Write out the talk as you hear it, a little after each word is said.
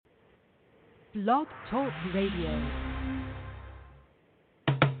Blog Talk Radio.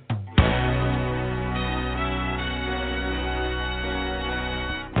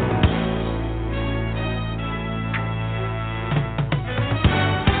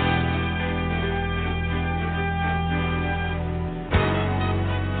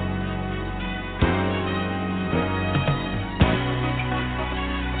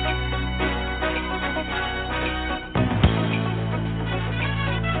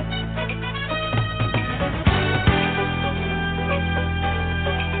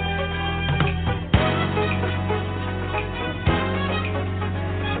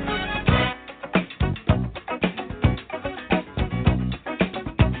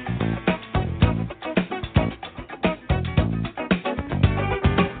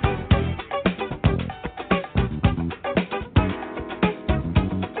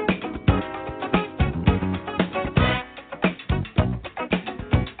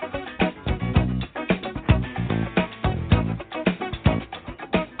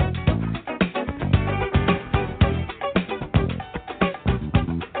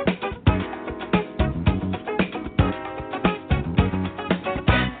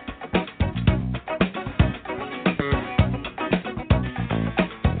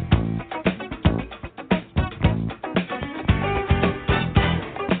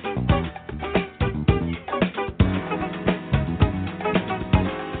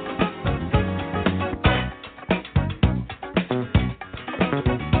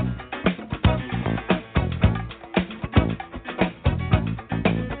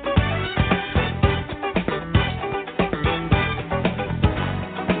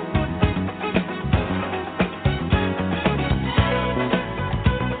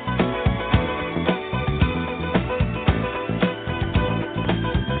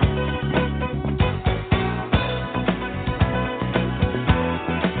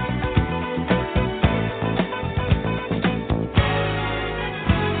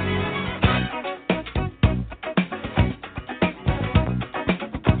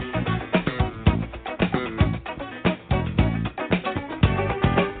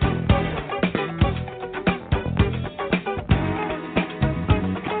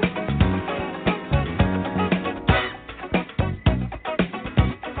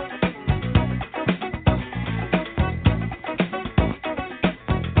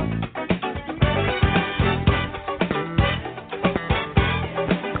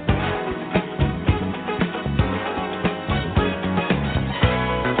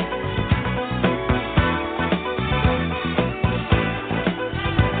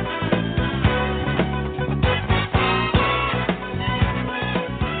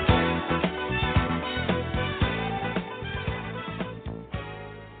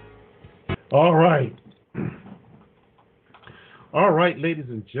 All right. All right, ladies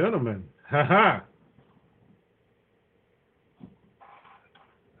and gentlemen. Ha.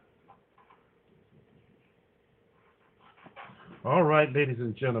 All right, ladies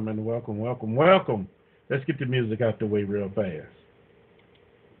and gentlemen, welcome. Let's get the music out the way real fast.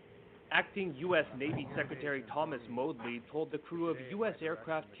 Acting U.S. Navy Secretary Thomas Modly told the crew of U.S.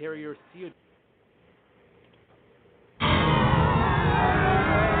 aircraft carrier Theodore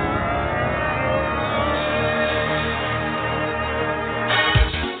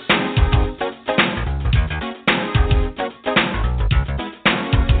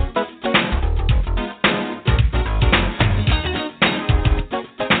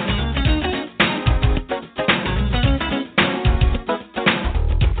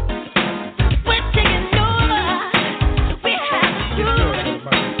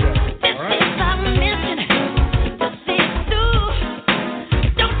All right.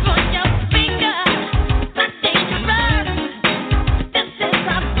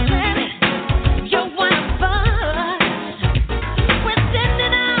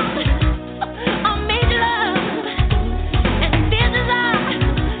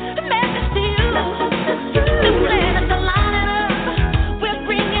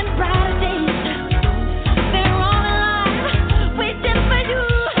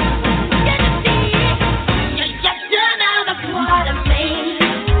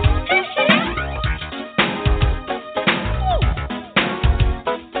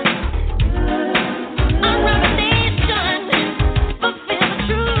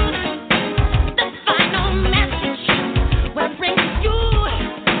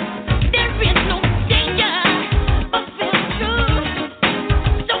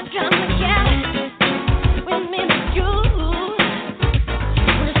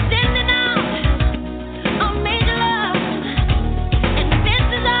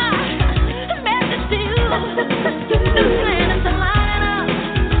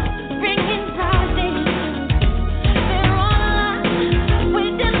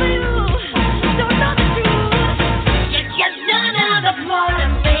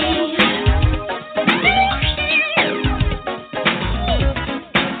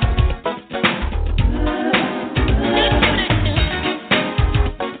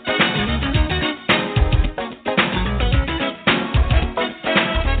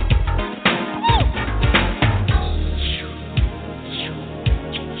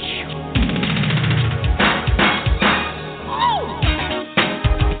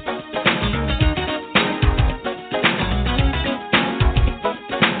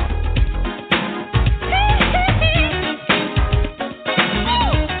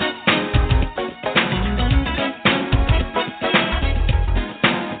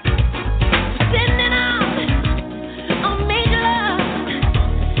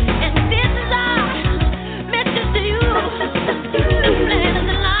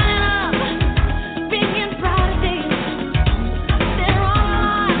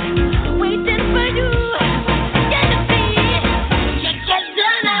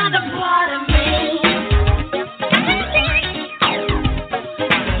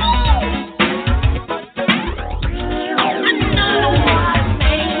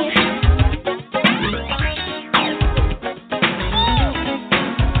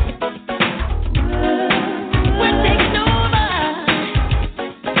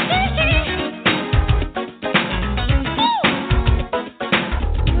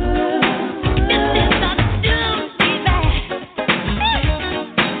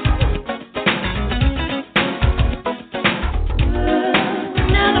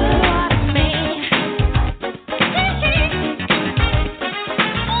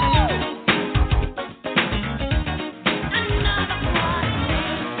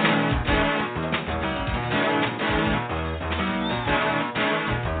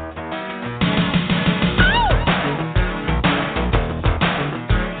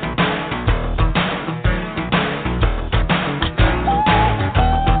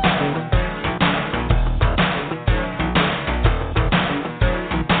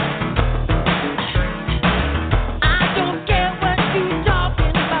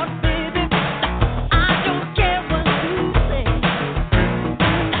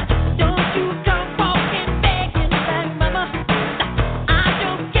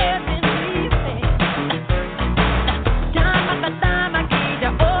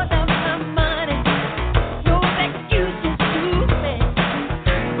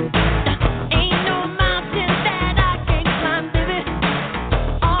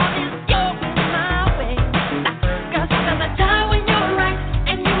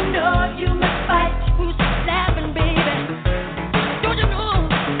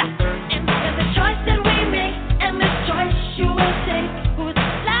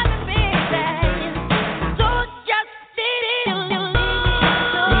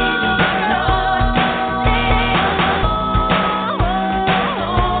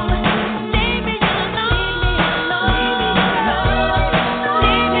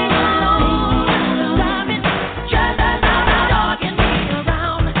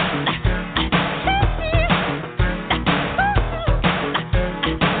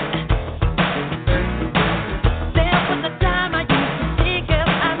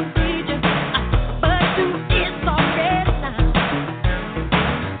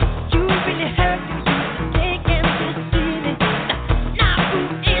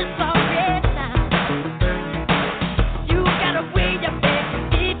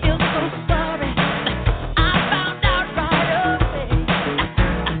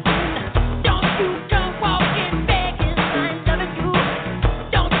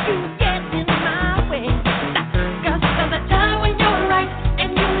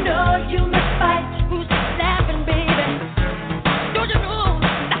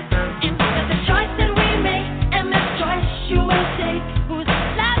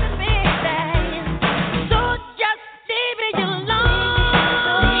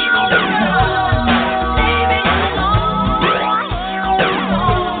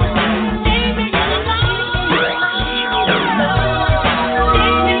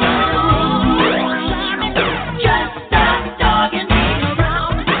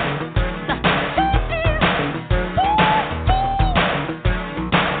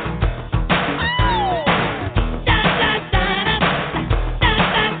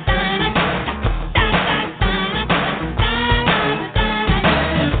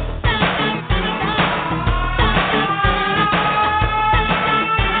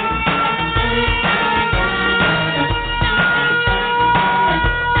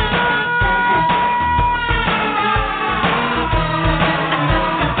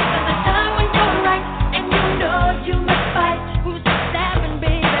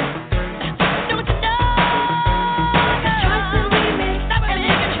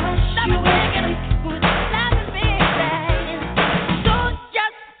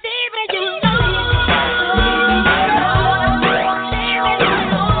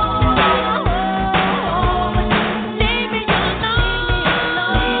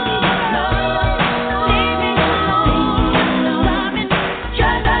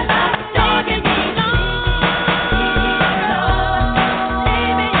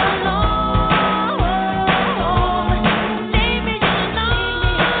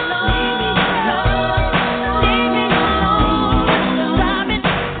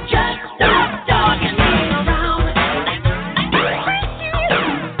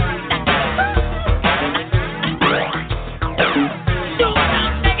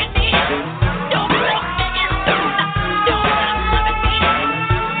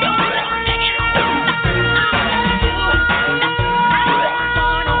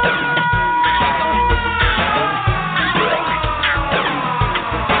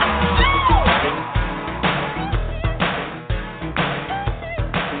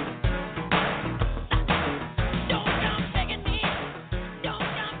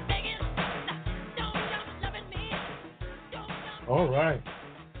 right.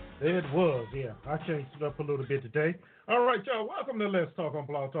 There it was. Yeah, I changed it up a little bit today. All right, y'all. Welcome to Let's Talk on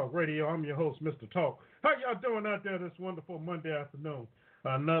Blog Talk Radio. I'm your host, Mr. Talk. How y'all doing out there this wonderful Monday afternoon?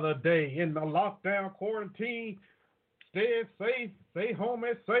 Another day in the lockdown, quarantine. Stay safe, stay home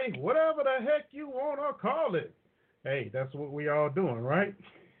and safe, whatever the heck you want to call it. Hey, that's what we all doing, right?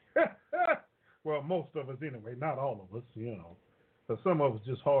 Well, most of us anyway, not all of us, you know. But some of us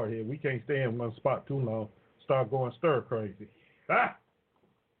just hard here. We can't stay in one spot too long. Start going stir crazy.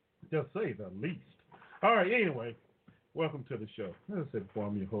 Just say the least. All right, anyway, welcome to the show. As I said before,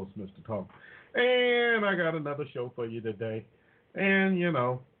 I'm your host, Mr. Talk. And I got another show for you today. And, you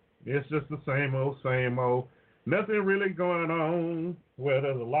know, it's just the same old, same old. Nothing really going on. Well,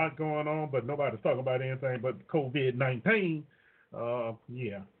 there's a lot going on, but nobody's talking about anything but COVID-19.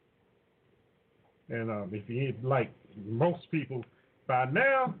 Yeah. And if you like most people, by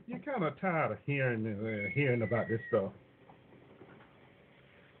now, you're kind of tired of hearing about this stuff.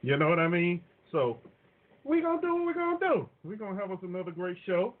 You know what I mean? So we're going to do what we're going to do. We're going to have us another great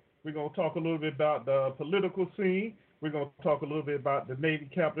show. We're going to talk a little bit about the political scene. We're going to talk a little bit about the Navy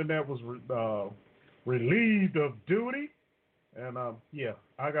captain that was relieved of duty. And, yeah,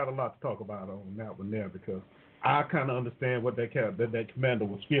 I got a lot to talk about on that one there because I kind of understand what that commander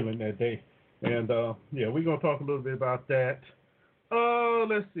was feeling that day. And, yeah, we're going to talk a little bit about that.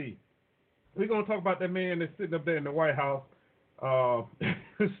 Let's see. We're going to talk about that man that's sitting up there in the White House.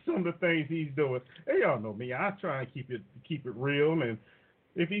 Some of the things he's doing. Hey, y'all know me. I try and keep it real. And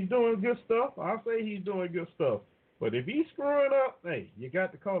if he's doing good stuff, I'll say he's doing good stuff. But if he's screwing up, hey, you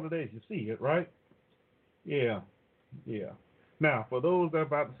got to call it as you see it, right? Yeah. Now, for those that are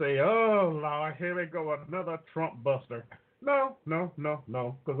about to say, oh, Lord, here we go, another Trump buster. No,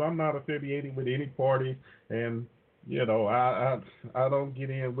 because I'm not affiliated with any party. And, you know, I don't get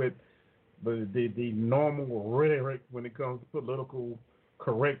in with the normal rhetoric when it comes to political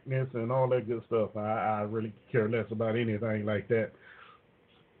correctness and all that good stuff. I really care less about anything like that.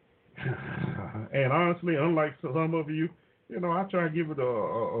 And honestly, unlike some of you, you know, I try to give it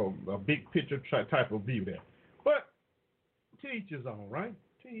a big picture type of view there. But to each his own, right?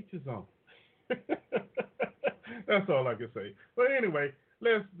 To each his own. That's all I can say. But anyway,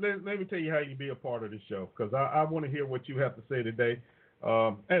 let me tell you how you can be a part of the show, because I want to hear what you have to say today.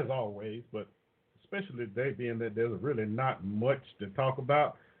 As always, but especially today, being that there's really not much to talk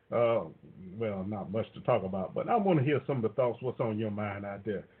about. Well, not much to talk about, but I want to hear some of the thoughts, what's on your mind out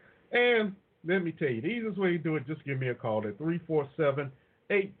there. And let me tell you, the easiest way to do it, just give me a call at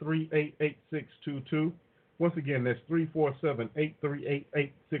 347-838-8622. Once again, that's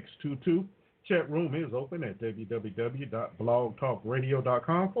 347-838-8622. Chat room is open at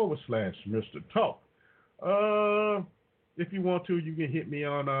www.blogtalkradio.com/Mr. Talk. If you want to, you can hit me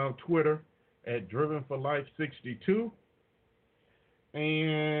on Twitter at DrivenForLife62.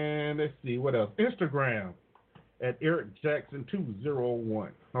 And let's see, what else? Instagram at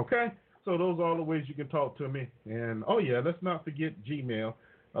EricJackson201. Okay? So those are all the ways you can talk to me. And, oh, yeah, let's not forget Gmail.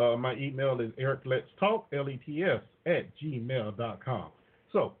 My email is ericletstalk, LETS, @gmail.com.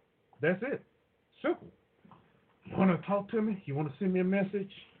 So that's it. Simple. You want to talk to me? You want to send me a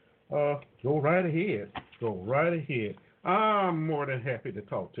message? Go right ahead. I'm more than happy to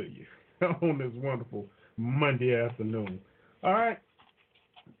talk to you on this wonderful Monday afternoon. All right?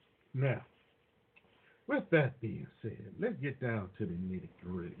 Now, with that being said, let's get down to the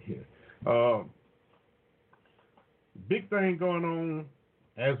nitty-gritty here. Big thing going on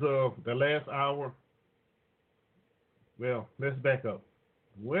as of the last hour. Well, let's back up.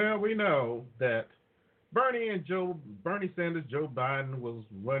 Well, we know that Bernie Sanders, Joe Biden was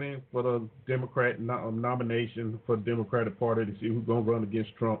running for the Democrat nomination for the Democratic Party to see who's going to run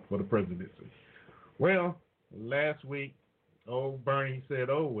against Trump for the presidency. Well, last week, Bernie said,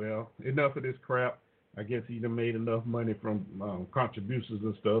 oh, well, enough of this crap. I guess he done made enough money from contributions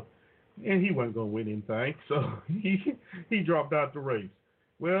and stuff, and he wasn't going to win anything, so he dropped out the race.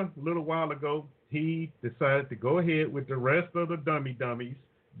 Well, a little while ago, he decided to go ahead with the rest of the dummy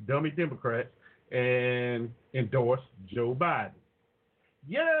Democrats, and endorse Joe Biden.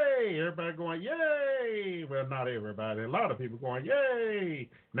 Yay! Everybody going, yay! Well, not everybody. A lot of people going, yay!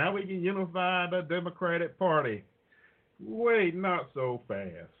 Now we can unify the Democratic Party. Wait, not so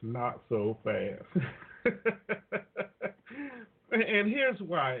fast. And here's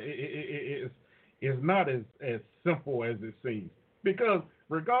why it's not as simple as it seems. Because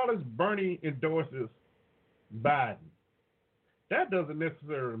regardless, Bernie endorses Biden. That doesn't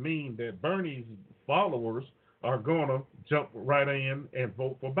necessarily mean that Bernie's followers are going to jump right in and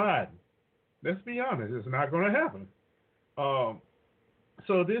vote for Biden. Let's be honest, it's not going to happen.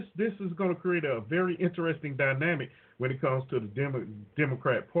 So this is going to create a very interesting dynamic when it comes to the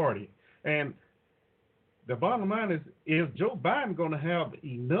Democrat Party. And the bottom line is Joe Biden going to have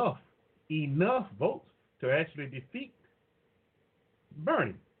enough votes to actually defeat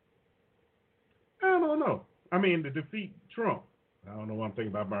Bernie? I don't know. I mean, to defeat Trump. I don't know what I'm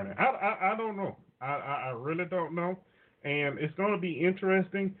thinking about Bernie. I don't know. I really don't know. And it's going to be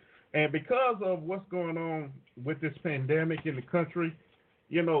interesting. And because of what's going on with this pandemic in the country,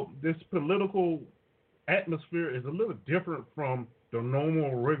 this political atmosphere is a little different from the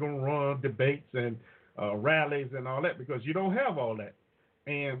normal rigmarole debates and rallies and all that, because you don't have all that.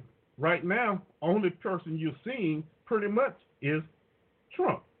 And right now, only person you're seeing pretty much is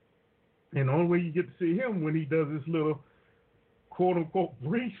Trump. And the only way you get to see him when he does this little quote-unquote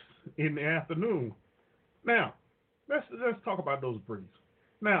briefs in the afternoon. Now, let's talk about those briefs.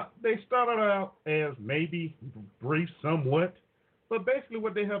 Now, they started out as maybe briefs somewhat, but basically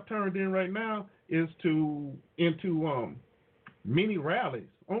what they have turned in right now is into mini rallies.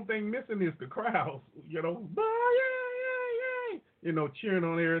 Only thing missing is the crowds, cheering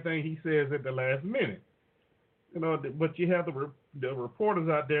on everything he says at the last minute. But you have the reporters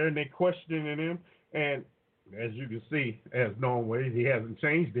out there, and they're questioning him, and as you can see, as normal, he hasn't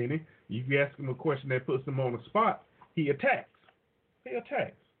changed any. You ask him a question that puts him on the spot, he attacks.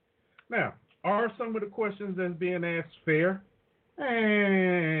 Now, are some of the questions that's being asked fair?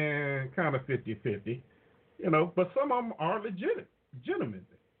 And kind of 50-50, but some of them are legitimate.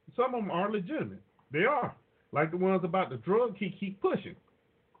 Some of them are legitimate. They are. Like the ones about the drug he keep pushing.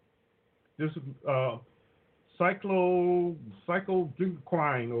 This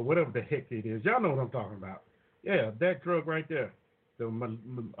cyclodextrin or whatever the heck it is. Y'all know what I'm talking about. Yeah, that drug right there. The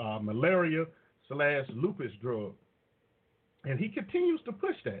malaria/lupus drug. And he continues to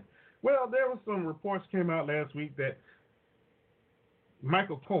push that. Well, there was some reports came out last week that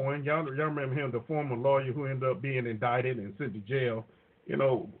Michael Cohen, y'all remember him, the former lawyer who ended up being indicted and sent to jail,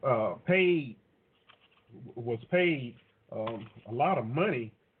 was paid a lot of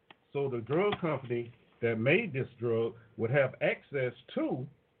money so the drug company that made this drug would have access to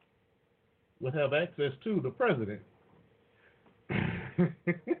the president.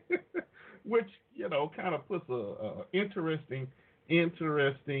 Which, kind of puts a interesting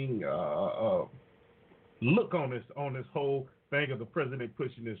look on this whole thing of the president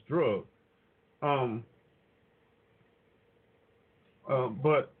pushing this drug.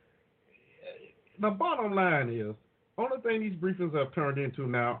 But the bottom line is, only thing these briefings have turned into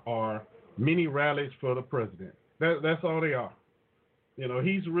now are mini rallies for the president. That's all they are.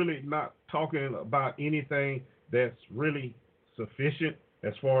 He's really not talking about anything that's really sufficient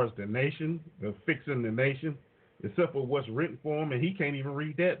as far as the nation, fixing the nation, except for what's written for him, and he can't even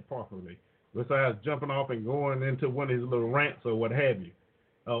read that properly. Besides jumping off and going into one of his little rants or what have you,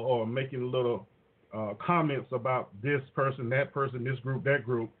 or making little comments about this person, that person, this group, that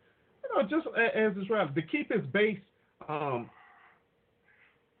group, just as it's right, to keep his base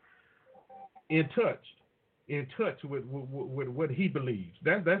in touch with what he believes.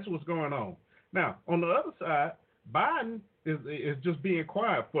 That's what's going on. Now, on the other side, Biden is just being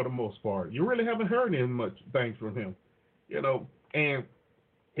quiet for the most part. You really haven't heard any much things from him, and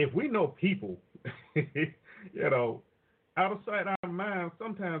if we know people, out of sight, out of mind,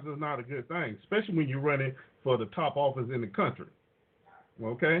 sometimes it's not a good thing, especially when you're running for the top office in the country.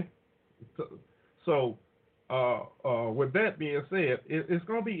 Okay? So with that being said, it's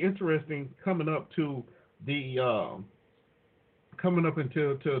going to be interesting coming up until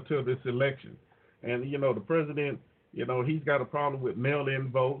this election. And, the president, he's got a problem with mail-in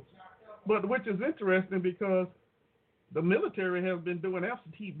votes, but which is interesting because the military has been doing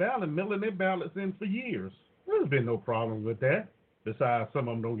absentee ballot, mailing their ballots in for years. There's been no problem with that, besides some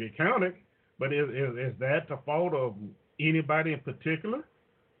of them don't get counted. But is that the fault of anybody in particular?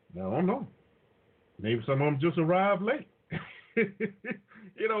 I don't know. Maybe some of them just arrived late.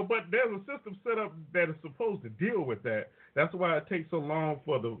 But there's a system set up that is supposed to deal with that. That's why it takes so long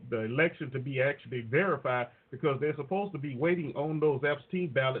for the election to be actually verified, because they're supposed to be waiting on those absentee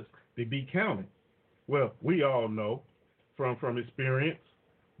ballots to be counted. Well, we all know from experience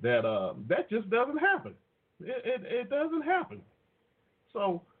that that just doesn't happen. It doesn't happen.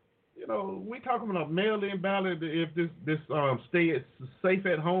 So, we talking about mail-in ballot. If this stay safe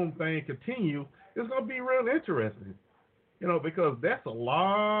at home thing continues, it's going to be real interesting. Because that's a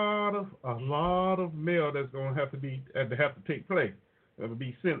lot of mail that's going to have to take place. It'll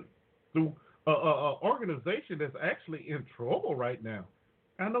be sent through a organization that's actually in trouble right now.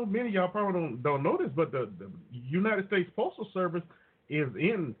 I know many of y'all probably don't know this, but the United States Postal Service is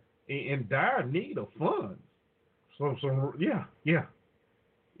in dire need of funds. So yeah.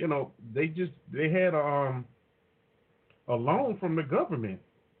 They had a loan from the government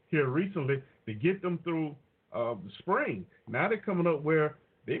here recently to get them through the spring. Now they're coming up where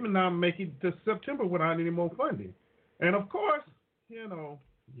they may not make it to September without any more funding. And of course, you know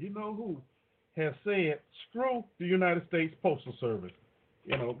who has said, screw the United States Postal Service,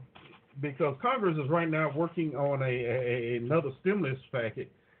 because Congress is right now working on another stimulus package,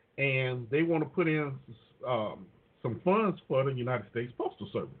 and they want to put in some funds for the United States Postal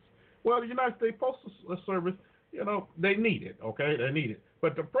Service. Well, the United States Postal Service, they need it, okay? They need it.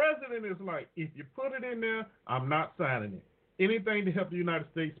 But the president is like, if you put it in there, I'm not signing it. Anything to help the United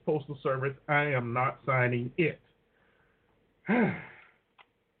States Postal Service, I am not signing it.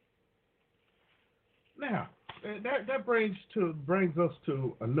 Now, that brings us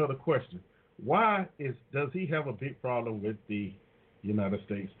to another question. Why does he have a big problem with the United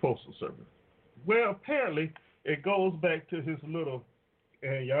States Postal Service? Well, apparently it goes back to his little,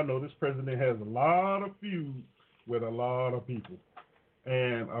 and y'all know this president has a lot of feuds with a lot of people.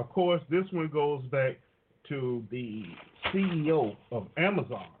 And of course, this one goes back to the CEO of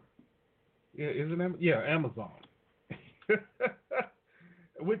Amazon. Isn't it? Yeah, Amazon.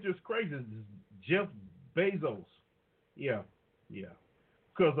 Which is crazy. Jeff Bezos. Yeah.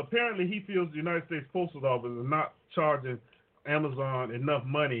 Because apparently he feels the United States Postal Office is not charging Amazon enough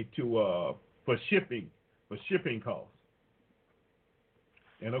money for shipping costs.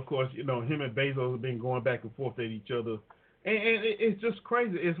 And of course, him and Bezos have been going back and forth at each other. And it's just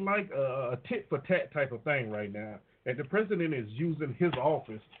crazy. It's like a tit for tat type of thing right now. And the president is using his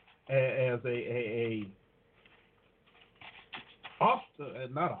office as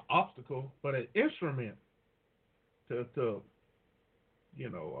not an obstacle, but an instrument to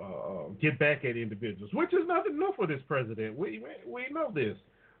get back at individuals, which is nothing new for this president. We know this.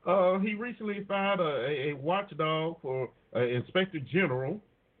 He recently filed a watchdog for Inspector General,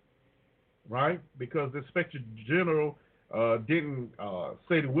 right? Because the Inspector General didn't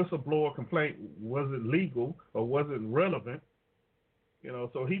say the whistleblower complaint wasn't legal or wasn't relevant.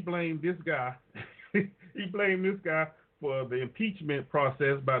 So he blamed this guy. He blamed this guy for the impeachment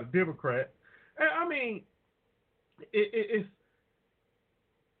process by the Democrats. And I mean, it's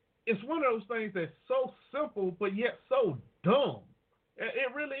one of those things that's so simple but yet so dumb.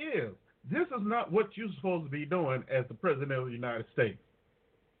 It really is. This is not what you're supposed to be doing as the president of the United States.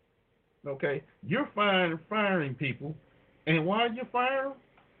 Okay? You're firing people. And why are you firing them?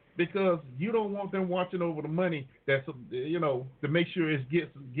 Because you don't want them watching over the money that's, to make sure it's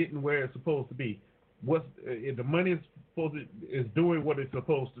getting where it's supposed to be. The money is doing what it's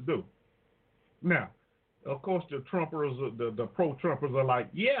supposed to do. Now, of course, the Trumpers, the pro-Trumpers are like,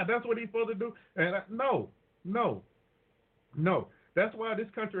 yeah, that's what he's supposed to do. And no. That's why this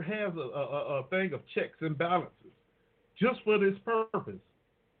country has a thing of checks and balances, just for this purpose.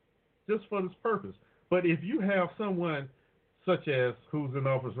 But if you have someone such as who's in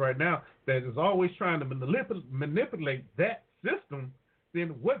office right now that is always trying to manipulate that system,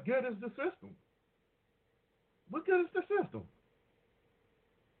 then what good is the system? What good is the system?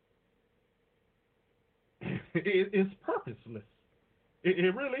 It's purposeless.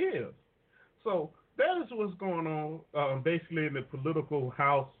 It really is. So that is what's going on, basically in the political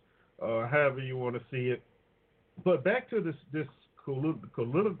house, however you want to see it. But back to this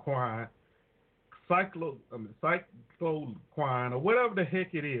colloquine, cycloquine, or whatever the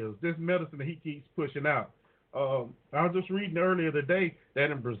heck it is, this medicine that he keeps pushing out. I was just reading earlier today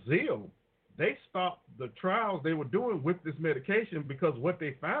that in Brazil, they stopped the trials they were doing with this medication because what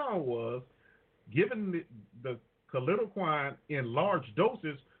they found was, given the colloquine in large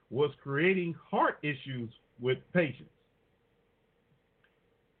doses, was creating heart issues with patients.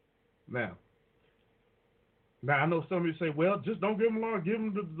 Now I know some of you say, well, just don't give them large, give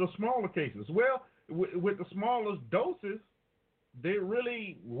them the smaller cases. Well, with the smallest doses, there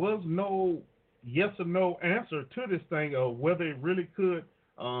really was no yes or no answer to this thing of whether it really could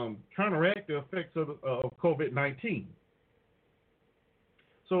counteract the effects of COVID-19.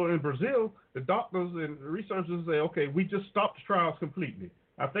 So in Brazil, the doctors and researchers say, okay, we just stopped the trials completely.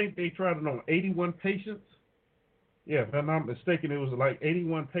 I think they tried it on 81 patients. Yeah, if I'm not mistaken, it was like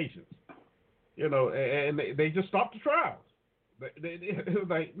 81 patients. And they just stopped the trials. It was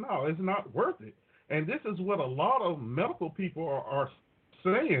like, no, it's not worth it. And this is what a lot of medical people are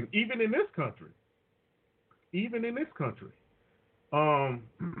saying, even in this country. This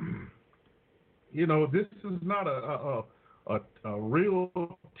is not a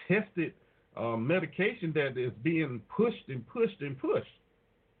real tested medication that is being pushed.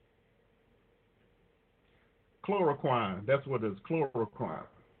 Chloroquine, that's what it is, chloroquine.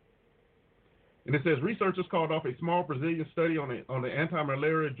 And it says researchers called off a small Brazilian study on the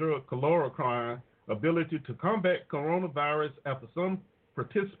anti-malaria drug chloroquine ability to combat coronavirus after some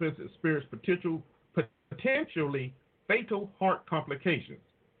participants experienced potentially fatal heart complications.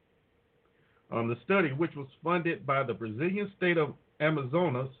 The study, which was funded by the Brazilian state of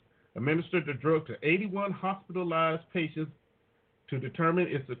Amazonas, administered the drug to 81 hospitalized patients to determine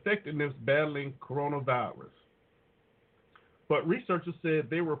its effectiveness battling coronavirus. But researchers said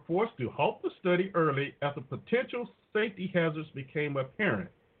they were forced to halt the study early after potential safety hazards became apparent.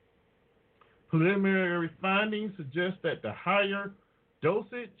 Preliminary findings suggest that the higher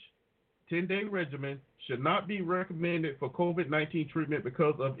dosage 10-day regimen should not be recommended for COVID-19 treatment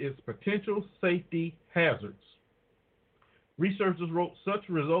because of its potential safety hazards. Researchers wrote such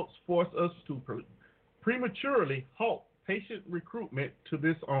results force us to prematurely halt patient recruitment to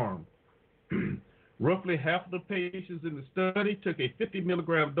this arm. Roughly half of the patients in the study took a 50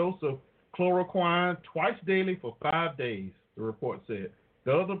 milligram dose of chloroquine twice daily for 5 days, the report said.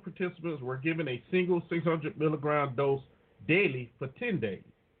 The other participants were given a single 600 milligram dose daily for 10 days.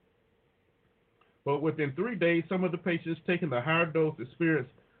 But within 3 days, some of the patients taking the higher dose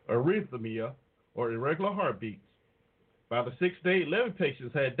experienced arrhythmia or irregular heartbeats. By the 6th day, 11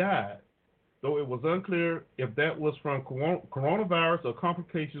 patients had died, though it was unclear if that was from coronavirus or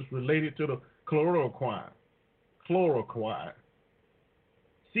complications related to the chloroquine. Chloroquine.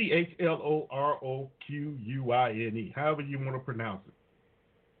 CHLOROQUINE, however you want to pronounce it.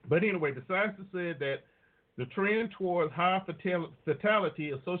 But anyway, the scientists said that the trend towards high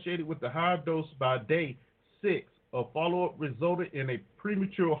fatality associated with the high dose by day 6 of follow-up resulted in a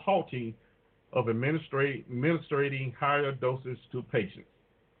premature halting of administrating higher doses to patients.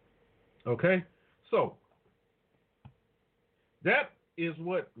 Okay? So, that is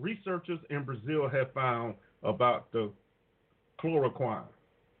what researchers in Brazil have found about the chloroquine.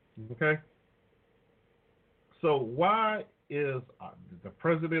 Okay? So, why is the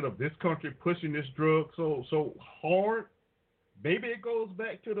president of this country pushing this drug so hard? Maybe it goes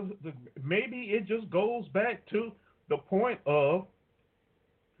back to maybe it just goes back to the point of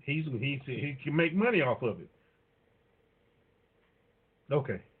he can make money off of it.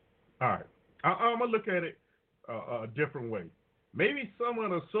 Okay, all right. I'm gonna look at it a different way. Maybe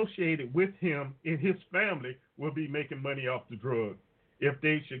someone associated with him in his family will be making money off the drug if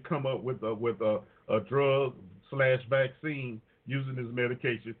they should come up with a drug / vaccine using this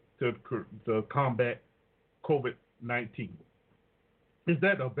medication to combat COVID-19. Is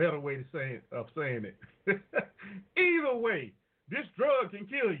that a better way of saying it? Either way, this drug can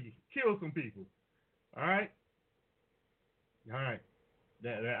kill some people. All right. I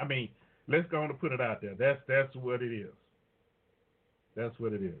mean, let's go on and put it out there. That's what it is. That's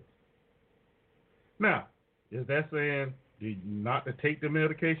what it is. Now, is that saying not to take the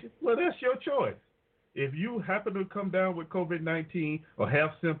medication? Well, that's your choice. If you happen to come down with COVID-19 or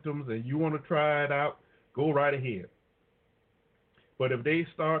have symptoms and you want to try it out, go right ahead. But if they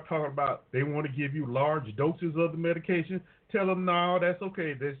start talking about they want to give you large doses of the medication, tell them no, that's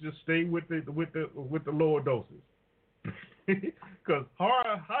okay. Let's just stay with the lower doses, because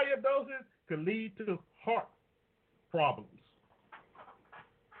higher doses can lead to heart problems.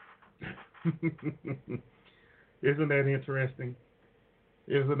 Isn't that interesting?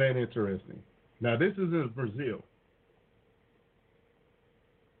 Isn't that interesting? Now, this is in Brazil.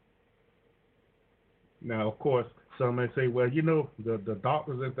 Now, of course, some may say, well, you know, the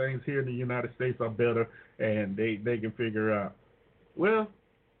doctors and things here in the United States are better, and they can figure out. Well,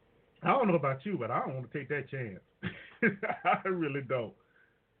 I don't know about you, but I don't want to take that chance. I really don't.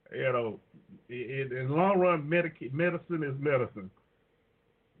 You know, in the long run, medicine is medicine.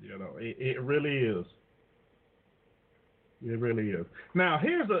 You know, it really is. It really is. Now,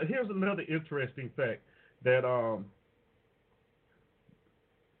 here's another interesting fact that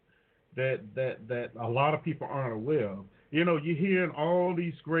that a lot of people aren't aware of. You know, you're hearing all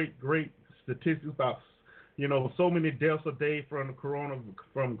these great statistics about, you know, so many deaths a day from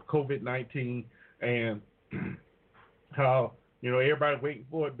COVID-19, and how, you know, everybody waiting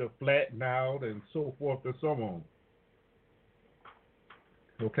for it to flatten out and so forth and so on.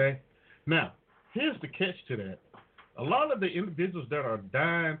 Okay? Now, here's the catch to that. A lot of the individuals that are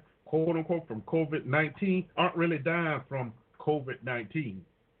dying, quote unquote, from COVID-19 aren't really dying from COVID-19.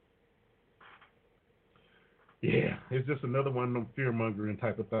 Yeah, it's just another one of them fear-mongering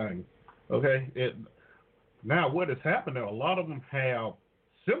type of things. Okay? Now, what has happened, a lot of them have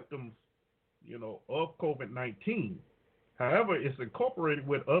symptoms, you know, of COVID-19. However, it's incorporated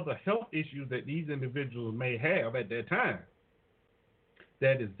with other health issues that these individuals may have at that time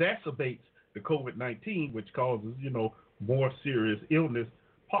that exacerbates the COVID-19, which causes, you know, more serious illness,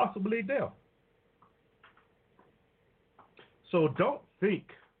 possibly death. So don't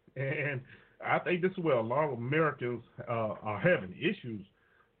think, and I think this is where a lot of Americans are having issues.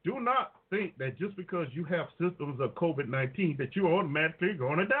 Do not think that just because you have symptoms of COVID-19 that you're automatically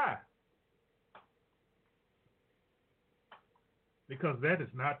going to die. Because that is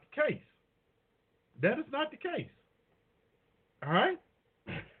not the case. That is not the case. All right?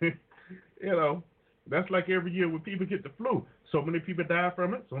 That's like every year when people get the flu. So many people die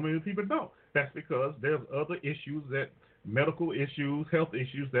from it, so many people don't. That's because there's other issues, medical issues, health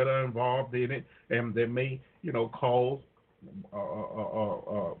issues that are involved in it, and that may, cause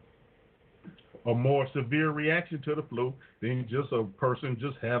a more severe reaction to the flu than just a person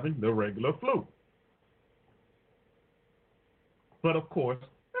just having the regular flu. But of course,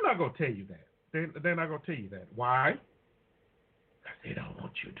 they're not going to tell you that. They're not going to tell you that. Why? Because they don't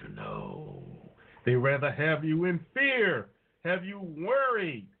want you to know. They rather have you in fear, have you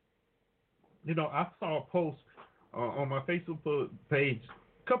worried. I saw a post on my Facebook page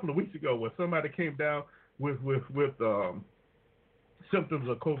a couple of weeks ago where somebody came down with symptoms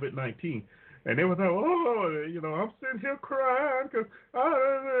of COVID-19. And they were like, I'm sitting here crying because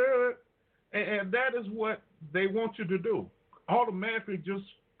and that is what they want you to do. Automatically just,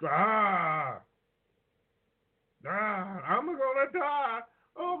 I'm going to die.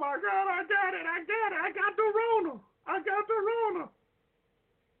 Oh, my God, I got it. I got the Rona.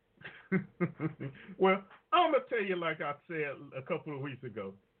 Well, I'm going to tell you like I said a couple of weeks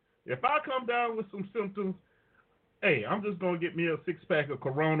ago. If I come down with some symptoms, hey, I'm just going to get me a six-pack of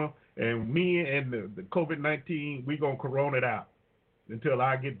Corona, and me and the COVID-19, we going to Corona it out until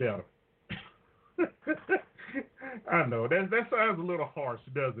I get better. I know, that sounds a little harsh,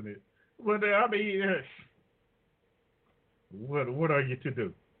 doesn't it? But, I mean, what are you to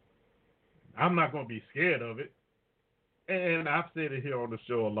do? I'm not going to be scared of it. And I've said it here on the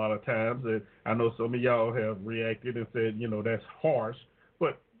show a lot of times, and I know some of y'all have reacted and said, that's harsh.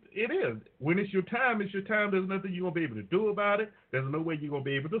 But it is. When it's your time, it's your time. There's nothing you're going to be able to do about it. There's no way you're going to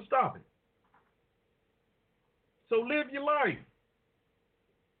be able to stop it. So live your life.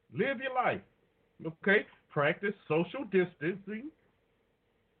 Live your life. Okay? Practice social distancing.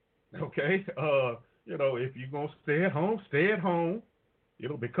 Okay? If you're going to stay at home, stay at home.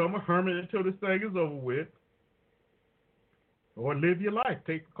 Become a hermit until this thing is over with. Or live your life.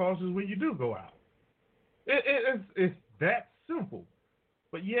 Take precautions when you do go out. It's that simple.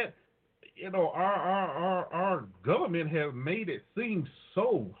 But yet, our government has made it seem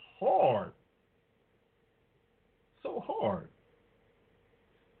so hard. So hard.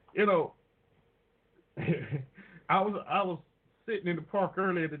 I was sitting in the park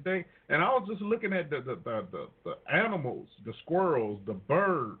earlier today, and I was just looking at the animals, the squirrels, the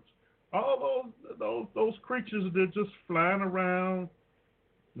birds, all those creatures that are just flying around,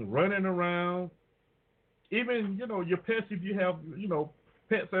 running around. Even your pets, if you have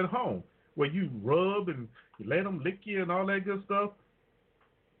pets at home, where you rub and you let them lick you and all that good stuff.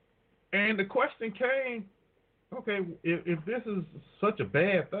 And the question came, okay, if this is such a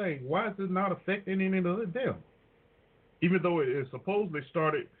bad thing, why is it not affecting any of them? Even though it supposedly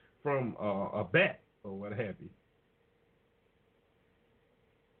started from a bat or what have you.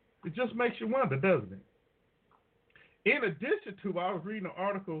 It just makes you wonder, doesn't it? In addition to, I was reading an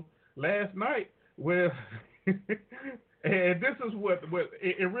article last night where, and this is what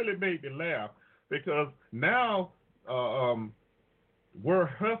it really made me laugh, because now World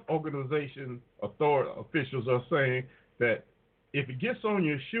Health Organization officials are saying that if it gets on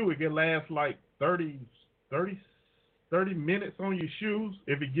your shoe, it can last like 30 minutes on your shoes.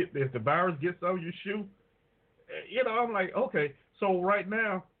 If the virus gets on your shoe, I'm like, okay, so right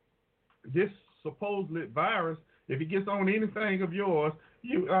now, this supposed virus, if it gets on anything of yours,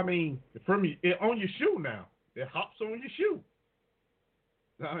 on your shoe now, it hops on your shoe.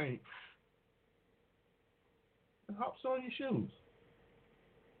 It hops on your shoes.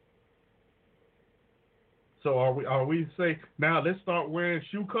 So are we say now let's start wearing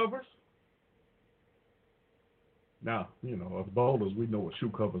shoe covers? Now, as bowlers, we know what shoe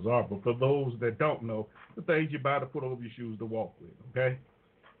covers are, but for those that don't know, the things you buy to put over your shoes to walk with, okay?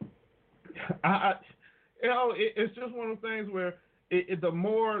 It's just one of the things where the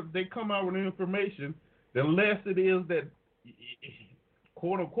more they come out with information, the less it is that,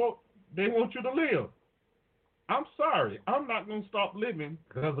 quote unquote, they want you to live. I'm sorry, I'm not going to stop living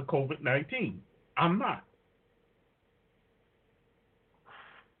because of COVID-19. I'm not.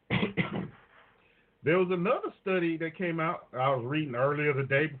 There was another study that came out, I was reading earlier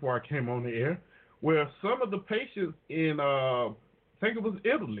today before I came on the air, where some of the patients in, I think it was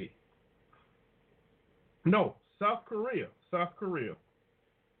Italy. No, South Korea,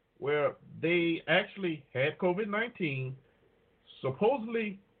 where they actually had COVID-19.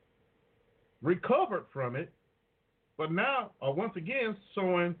 Supposedly, recovered from it, but now are once again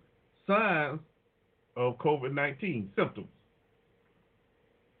showing signs of COVID-19 symptoms.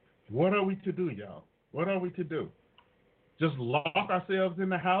 What are we to do, y'all? What are we to do? Just lock ourselves in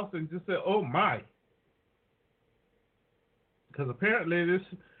the house and just say, oh my. Because apparently this,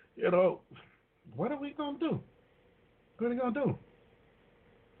 what are we going to do? What are we going to do?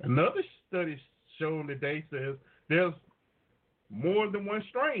 Another study shown today says there's more than one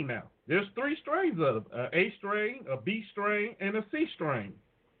strain now. There's 3 strains of it, A strain, a B strain, and a C strain.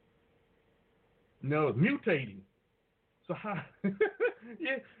 No, mutating. So how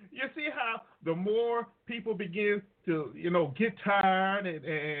you see how the more people begin to, get tired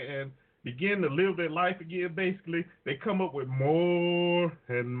and begin to live their life again, basically, they come up with more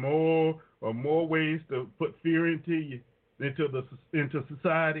and more ways to put fear into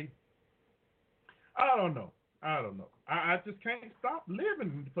society. I don't know. I just can't stop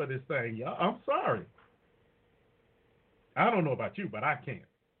living for this thing, y'all. I'm sorry. I don't know about you, but I can't.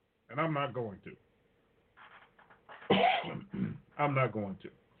 And I'm not going to. I'm not going to.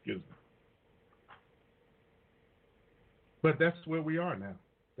 Excuse me. But that's where we are now.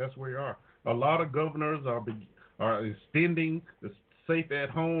 That's where we are. A lot of governors are extending the safe at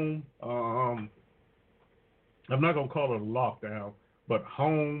home. I'm not going to call it a lockdown, but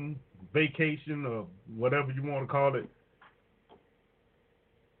home vacation or whatever you want to call it.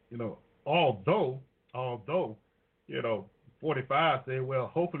 Although 45 say, well,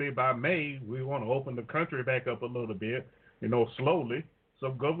 hopefully by May we want to open the country back up a little bit, slowly.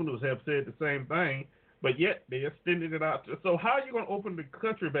 Some governors have said the same thing, but yet they extended it out. So how are you going to open the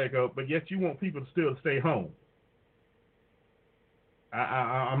country back up, but yet you want people to still stay home?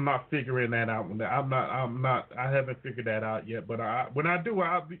 I'm not figuring that out. I haven't figured that out yet, but when I do,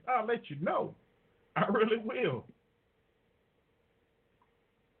 I'll let you know. I really will.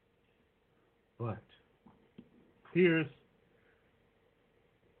 But here's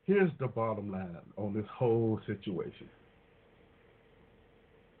the bottom line on this whole situation.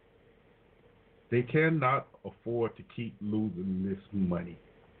 They cannot afford to keep losing this money.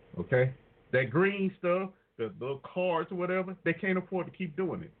 Okay? That green stuff, the cards or whatever, they can't afford to keep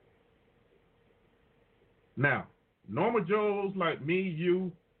doing it. Now, normal Joes like me,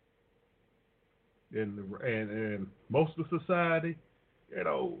 you, and most of society,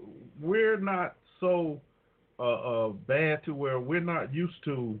 we're not so bad to where we're not used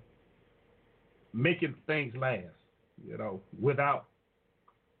to making things last, without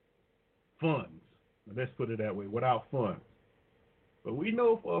funds. Let's put it that way, without funds. But we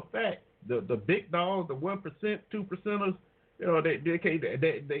know for a fact the big dogs, the 1%, 2%ers,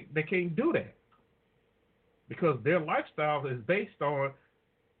 they can't do that because their lifestyle is based on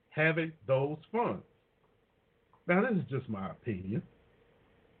having those funds. Now, this is just my opinion,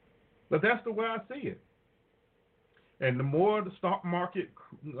 but that's the way I see it. And the more the stock market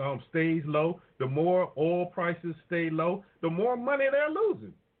stays low, the more oil prices stay low, the more money they're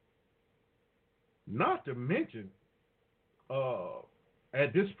losing. Not to mention,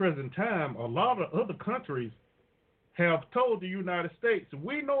 at this present time, a lot of other countries have told the United States,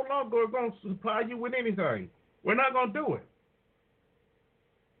 we no longer are going to supply you with anything. We're not going to do it.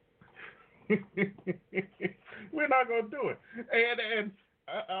 We're not going to do it. And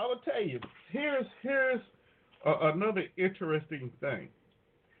I will tell you, here's another interesting thing.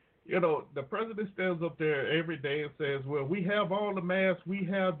 The president stands up there every day and says, well, we have all the masks, we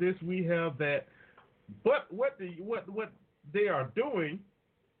have this, we have that. But what they are doing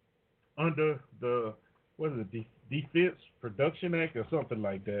under the Defense Production Act or something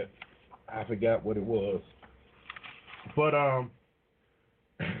like that, I forgot what it was. But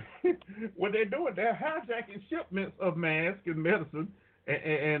what they're doing, they're hijacking shipments of masks and medicine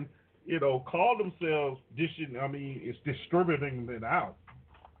and call themselves it's distributing it out,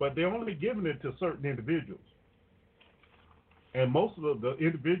 but they're only giving it to certain individuals. And most of the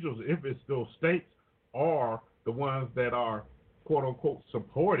individuals, if it's those states, are the ones that are quote unquote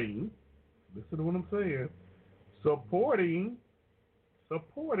supporting. Listen to what I'm saying. Supporting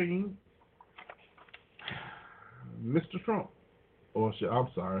Mr. Trump. Or I'm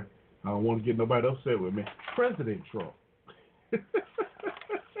sorry, I don't want to get nobody upset with me. President Trump.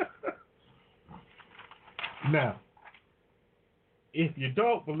 Now, if you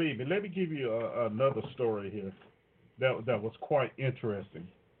don't believe me, let me give you another story here that was quite interesting.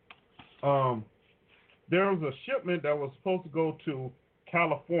 There was a shipment that was supposed to go to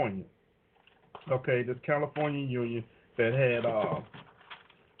California. Okay, this California Union that had.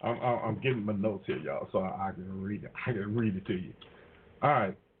 I'm getting my notes here, y'all, so I can read it. I can read it to you. All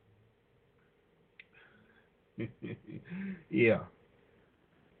right. Yeah.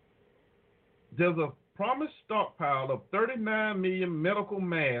 there's a promised stockpile of 39 million medical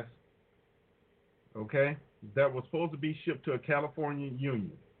masks, okay, that was supposed to be shipped to a California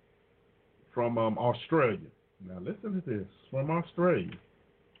union from Australia. Now listen to this, from Australia.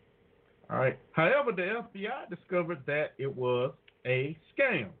 All right. However, the FBI discovered that it was a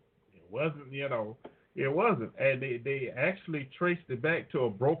scam. It wasn't, it wasn't. And they actually traced it back to a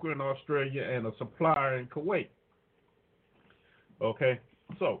broker in Australia and a supplier in Kuwait. Okay.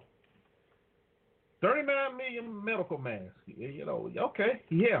 So, 39 million medical masks. Okay,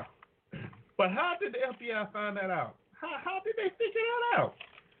 yeah. But how did the FBI find that out? How did they figure that out?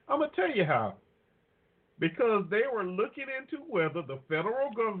 I'm going to tell you how. Because they were looking into whether the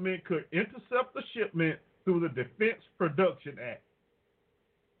federal government could intercept the shipment through the Defense Production Act.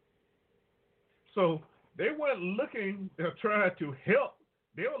 So they weren't looking to try to help.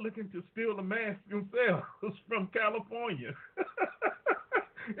 They were looking to steal the mask themselves from California.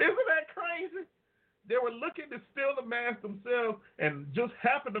 Isn't that crazy? They were looking to steal the mask themselves and just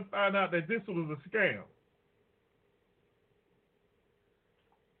happened to find out that this was a scam.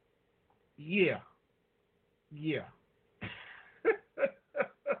 Yeah.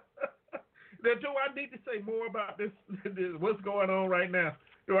 Now, Joe, I need to say more about this, what's going on right now.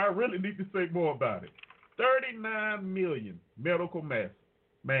 Do I really need to say more about it? 39 million medical masks.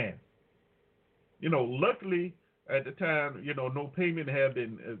 Luckily, at the time, no payment had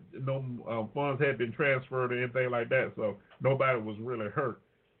been, no funds had been transferred or anything like that, so nobody was really hurt.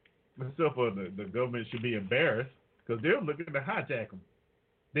 Except for the government should be embarrassed because they're looking to hijack them.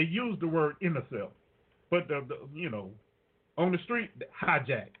 They used the word intercept, but on the street,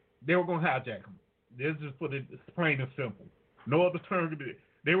 hijack. They were going to hijack them. This just put it plain and simple. No other term could be it.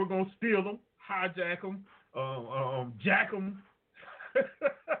 They were going to steal them, hijack them, jack them.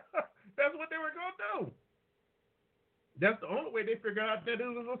 That's what they were going to do. That's the only way they figured out that it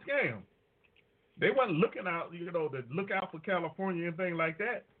was a scam. They weren't looking out, to look out for California and things like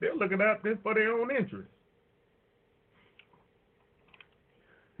that. They were looking out this for their own interest.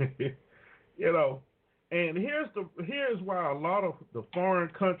 And here's why a lot of the foreign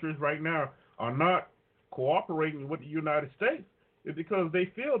countries right now are not cooperating with the United States is because they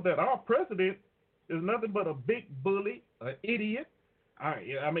feel that our president is nothing but a big bully, an idiot.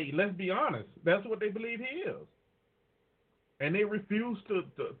 I mean, let's be honest. That's what they believe he is. And they refuse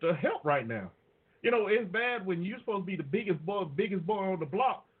to help right now. It's bad when you're supposed to be the biggest boy on the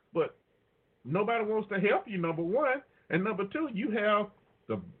block, but nobody wants to help you, number one. And number two, you have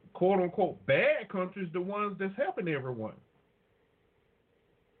the quote-unquote bad countries, the ones that's helping everyone.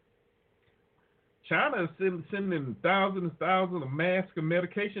 China is sending thousands and thousands of masks and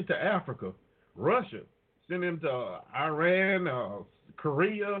medication to Africa. Russia sending to Iran,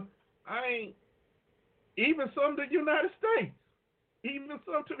 Korea. Even some to the United States.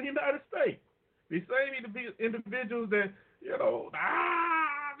 The same individuals that,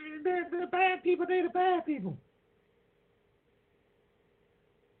 they're bad people, they're the bad people.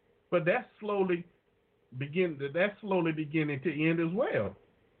 But that's slowly beginning to end as well.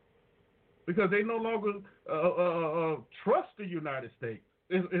 Because they no longer trust the United States.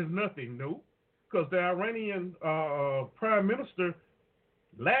 It's nothing new. Because the Iranian prime minister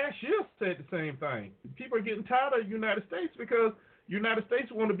last year said the same thing. People are getting tired of the United States because the United States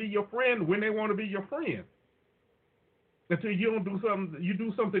want to be your friend when they want to be your friend. Until you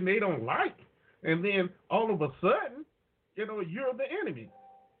do something they don't like, and then all of a sudden, you're the enemy.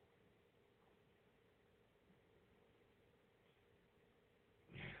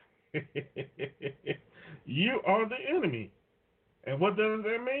 You are the enemy. And what does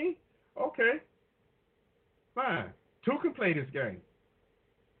that mean? Okay, fine. Two can play this game.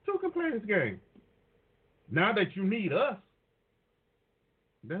 Now that you need us,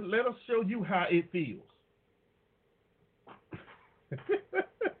 then let us show you how it feels.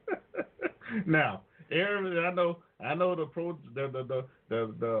 Now, I know the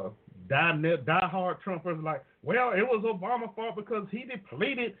diehard Trumpers like, well, it was Obama's fault because he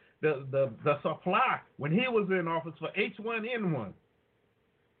depleted the supply when he was in office for H1N1.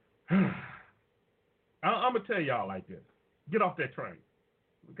 I'm gonna tell y'all like this: get off that train.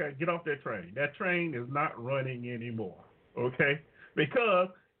 Okay, get off that train. That train is not running anymore. Okay, because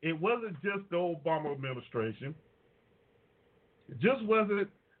it wasn't just the Obama administration. It just wasn't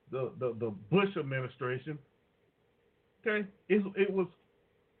the Bush administration. Okay, it was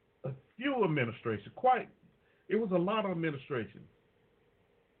a few administrations. It was a lot of administrations.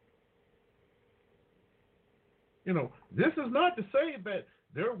 This is not to say that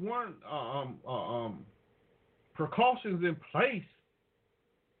there weren't precautions in place.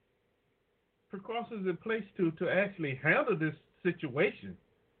 To actually handle this situation.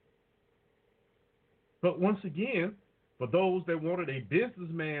 But once again, for those that wanted a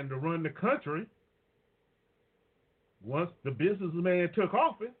businessman to run the country, once the businessman took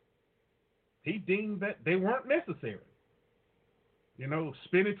office, he deemed that they weren't necessary.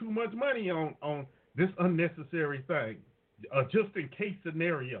 Spending too much money on this unnecessary thing, a just in case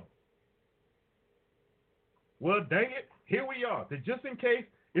scenario. Well, dang it, here we are. The just in case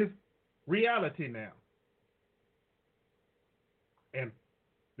is reality now. And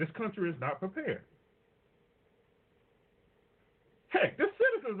this country is not prepared. Heck, the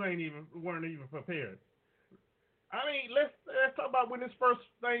citizens weren't even prepared. I mean, let's talk about when this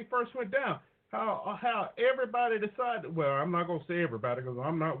thing first went down. How everybody decided. Well, I'm not gonna say everybody because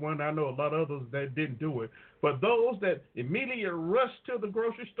I'm not one. I know a lot of others that didn't do it. But those that immediately rushed to the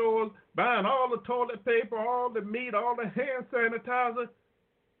grocery stores, buying all the toilet paper, all the meat, all the hand sanitizer,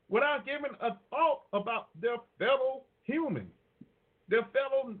 without giving a thought about their fellow human, their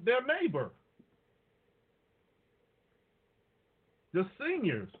neighbor, the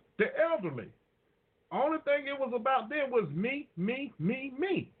seniors, the elderly. Only thing it was about then was me, me, me,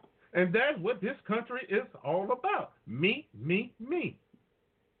 me. And that's what this country is all about. Me, me, me.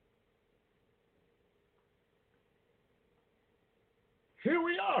 Here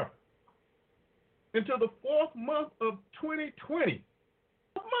we are. Into the 4th month of 2020.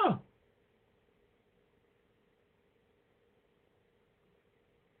 Fourth month.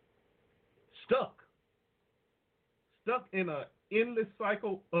 Stuck in an endless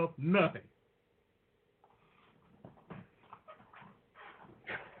cycle of nothing.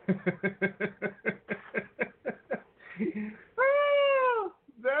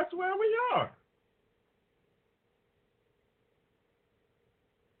 That's where we are.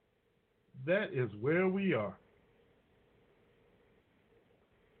 That is where we are.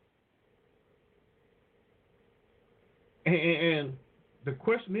 And the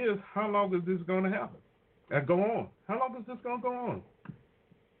question is, how long is this going to happen? Go on. How long is this going to go on?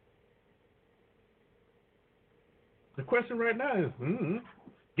 The question right now is,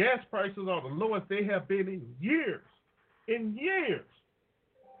 gas prices are the lowest they have been in years. In years.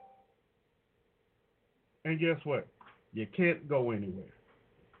 And guess what? You can't go anywhere.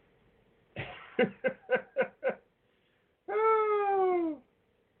 Oh.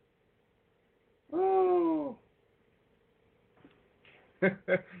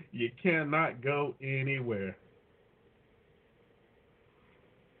 You cannot go anywhere.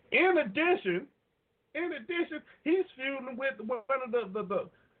 In addition, he's feuding with one of the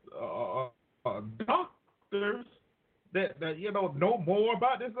doctors that know more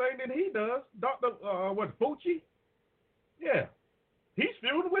about this thing than he does. Dr. Fauci? Yeah, he's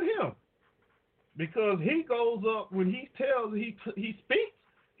feuding with him because he goes up when he speaks.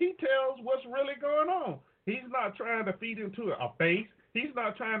 He tells what's really going on. He's not trying to feed into a base. He's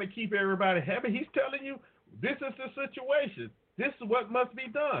not trying to keep everybody happy. He's telling you this is the situation. This is what must be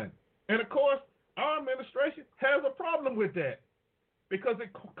done. And of course, our administration has a problem with that because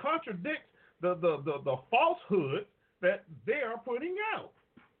it contradicts the falsehood that they are putting out.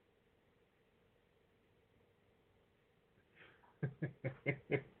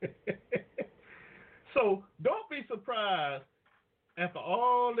 So don't be surprised after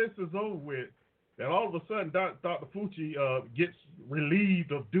all this is over with that all of a sudden Dr. Fauci gets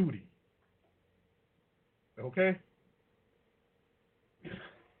relieved of duty. Okay?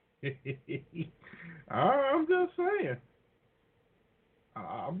 I'm just saying.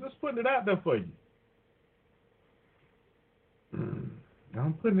 I'm just putting it out there for you.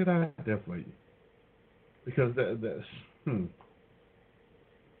 I'm putting it out there for you. Because that's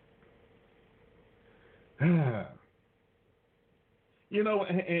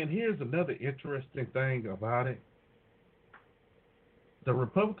and here's another interesting thing about it. The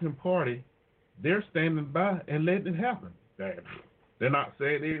Republican Party, they're standing by and letting it happen. They're not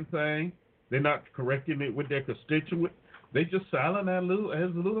saying anything. They're not correcting it with their constituents. They just silent as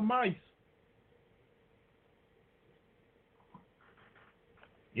little mice.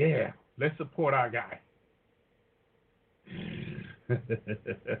 Yeah, let's support our guy.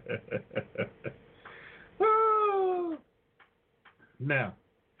 Now,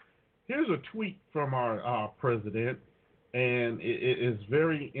 here's a tweet from our president, and it is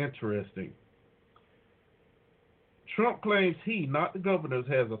very interesting. Trump claims he, not the governors,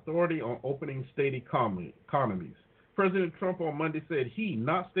 has authority on opening state economies. President Trump on Monday said he,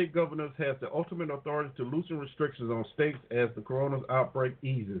 not state governors, has the ultimate authority to loosen restrictions on states as the coronavirus outbreak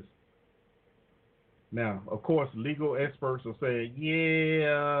eases. Now, of course, legal experts are saying,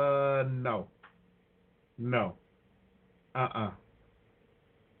 no.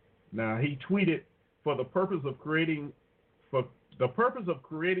 Now, he tweeted, for the purpose of creating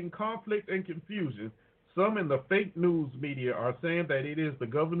conflict and confusion, Some in the fake news media are saying that it is the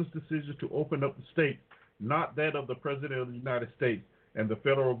governor's decision to open up the state, not that of the President of the United States and the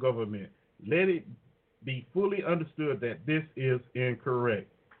federal government. Let it be fully understood that this is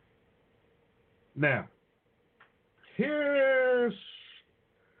incorrect. Now, here's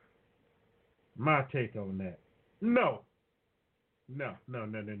my take on that. No.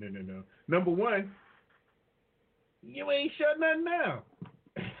 Number one, you ain't shutting nothing down.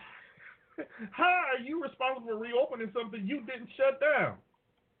 How are you responsible for reopening something you didn't shut down?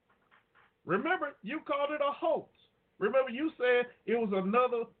 Remember, you called it a hoax. Remember, you said it was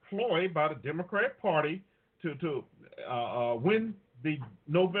another ploy by the Democrat Party to win the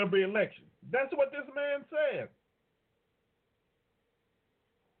November election. That's what this man said.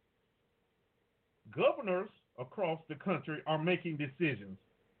 Governors across the country are making decisions,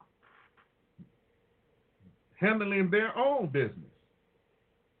 handling their own business.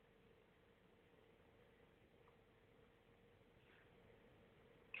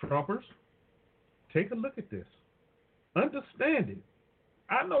 Trumpers, take a look at this. Understand it.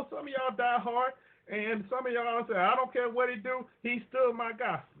 I know some of y'all die hard, and some of y'all say, I don't care what he do, he's still my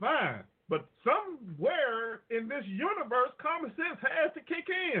guy. Fine. But somewhere in this universe, common sense has to kick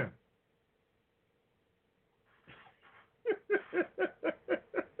in.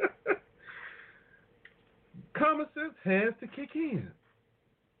 Common sense has to kick in.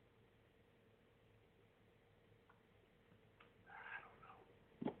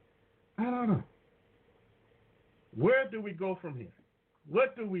 I don't know. Where do we go from here?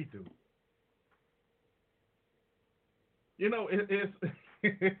 What do we do? You know, it's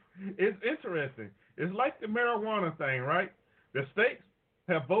it's interesting. It's like the marijuana thing, right? The states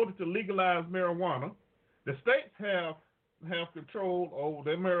have voted to legalize marijuana. The states have control over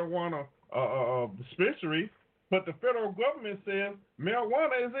their marijuana dispensary, but the federal government says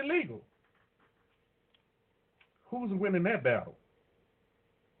marijuana is illegal. Who's winning that battle?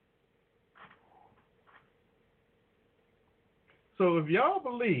 So if y'all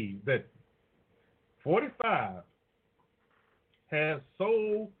believe that 45 has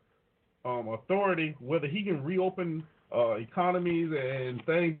sole authority, whether he can reopen economies and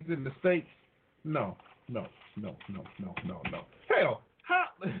things in the states, no. Hell, how?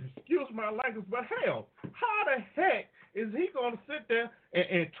 Excuse my language, but hell, how the heck is he going to sit there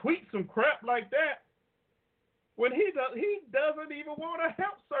and tweet some crap like that when he doesn't even want to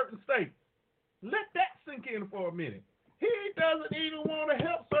help certain states? Let that sink in for a minute. He doesn't even want to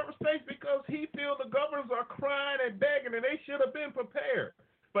help certain states because he feels the governors are crying and begging and they should have been prepared.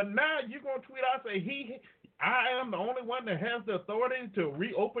 But now you're going to tweet out and say, I am the only one that has the authority to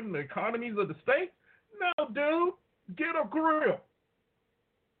reopen the economies of the states? No, dude, get a grip.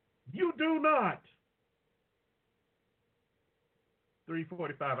 You do not.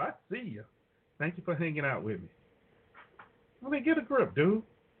 345, I see you. Thank you for hanging out with me. I mean, get a grip, dude.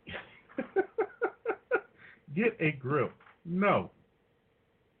 Get a grip. No.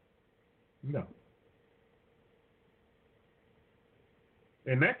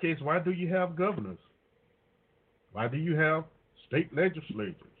 In that case, why do you have governors? Why do you have state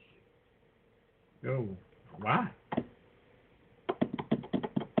legislatures? Why?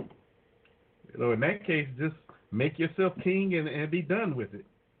 In that case, just make yourself king and be done with it.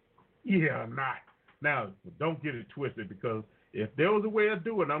 Yeah, not. Now, don't get it twisted, because if there was a way of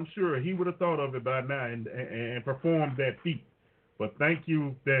doing it, I'm sure he would have thought of it by now and performed that feat. But thank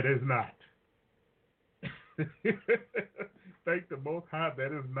you, that is not. Thank the Most High,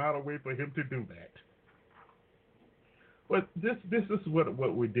 that is not a way for him to do that. But this is what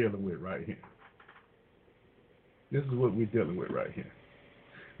we're dealing with right here. This is what we're dealing with right here.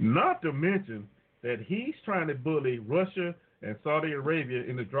 Not to mention that he's trying to bully Russia and Saudi Arabia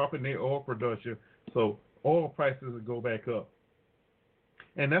into dropping their oil production so oil prices will go back up.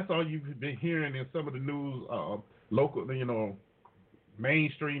 And that's all you've been hearing in some of the news, local,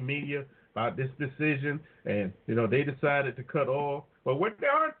 mainstream media about this decision. And, they decided to cut oil. But what they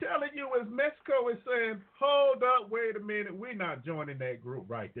aren't telling you is Mexico is saying, hold up, wait a minute, we're not joining that group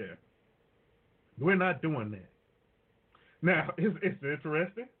right there. We're not doing that. Now, it's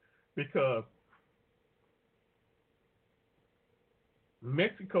interesting because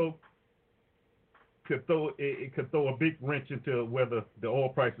Mexico could throw a big wrench into whether the oil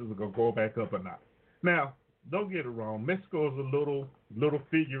prices are going to go back up or not. Now, don't get it wrong. Mexico is a little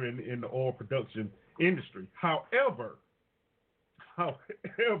figure in the oil production industry. However,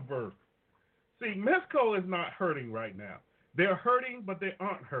 see, Mexico is not hurting right now. They're hurting, but they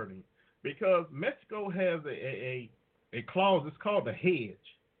aren't hurting because Mexico has a clause. It's called the hedge.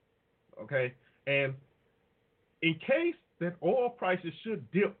 Okay, and in case that oil prices should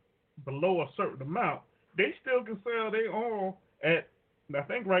dip below a certain amount, they still can sell their oil at, I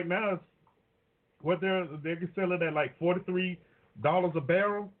think right now it's what they can sell it at like $43 a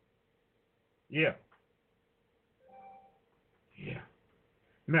barrel. Yeah. Yeah.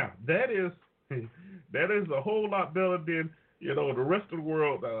 Now that is a whole lot better than the rest of the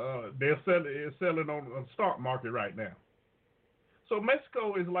world. They're selling on the stock market right now. So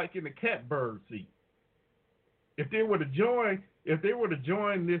Mexico is like in the catbird seat. If they were to join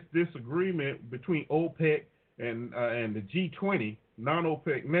this agreement between OPEC and the G20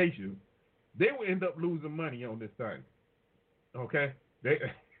 non-OPEC nations, they will end up losing money on this thing. Okay?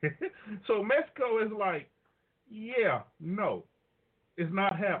 So Mexico is like, yeah, no, it's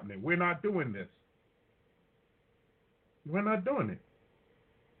not happening. We're not doing this. We're not doing it.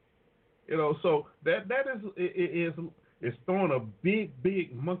 So that is throwing a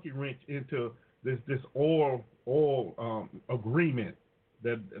big monkey wrench into this oil agreement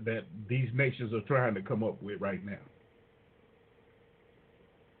that these nations are trying to come up with right now.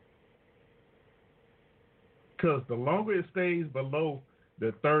 Because the longer it stays below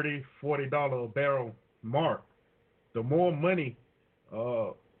the $30-40 a barrel mark, the more money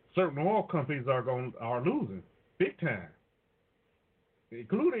certain oil companies are losing big time,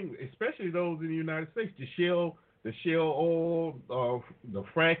 including especially those in the United States. The shale oil, the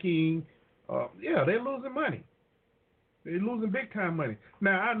fracking, they're losing money. They're losing big time money.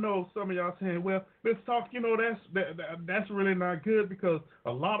 Now I know some of y'all saying, "Well, let's talk." That's really not good because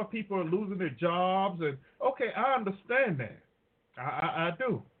a lot of people are losing their jobs. And okay, I understand that. I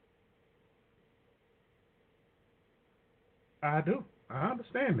do. I do. I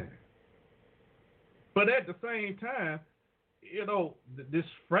understand that. But at the same time, this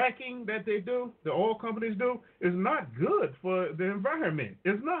fracking that they do, the oil companies do, is not good for the environment.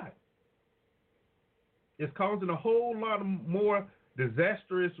 It's not. It's causing a whole lot of more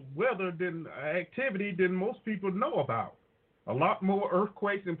disastrous weather activity than most people know about. A lot more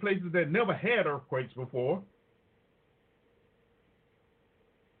earthquakes in places that never had earthquakes before.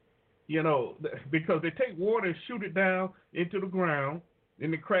 Because they take water and shoot it down into the ground, in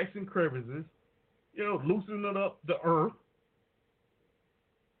the cracks and crevices, loosening up the earth,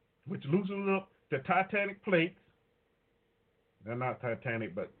 which loosening up the titanic plates. They're not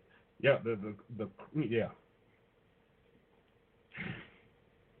Titanic, but yeah, yeah.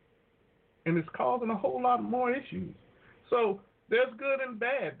 And it's causing a whole lot more issues. So there's good and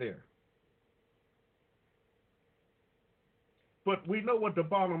bad there. But we know what the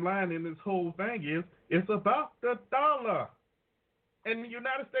bottom line in this whole thing is. It's about the dollar. And the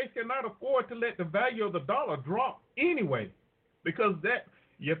United States cannot afford to let the value of the dollar drop anyway. Because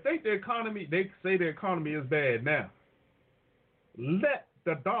you think the economy, they say the economy is bad now. Let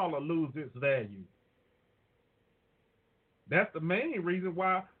the dollar lose its value. That's the main reason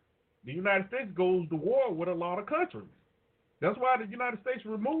why the United States goes to war with a lot of countries. That's why the United States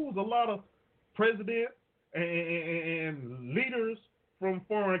removes a lot of presidents and leaders from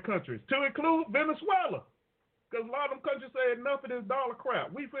foreign countries, to include Venezuela. Because a lot of them countries say enough of this dollar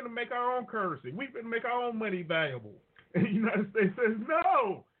crap. We finna make our own currency. We finna make our own money valuable. And the United States says,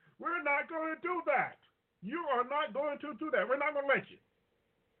 no, we're not going to do that. You are not going to do that. We're not going to let you.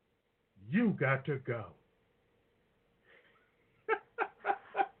 You got to go.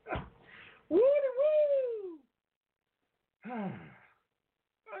 Woo-woo! I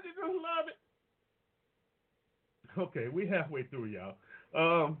just love it. Okay, we halfway through, y'all.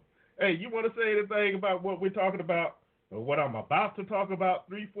 Hey, you want to say anything about what we're talking about or what I'm about to talk about?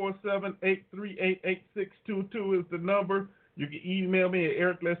 347-838-8622 is the number. You can email me at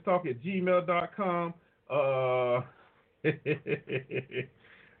ericletstalk@gmail.com.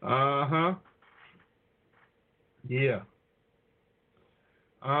 Uh-huh. Yeah.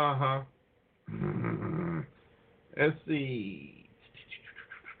 Uh-huh. Let's see.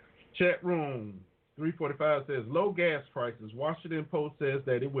 Chat room 345 says low gas prices. Washington Post says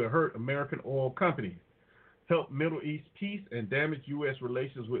that it will hurt American oil companies, help Middle East peace, and damage U.S.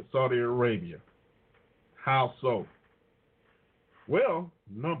 relations with Saudi Arabia. How so? Well,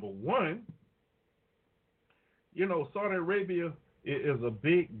 number one, Saudi Arabia is a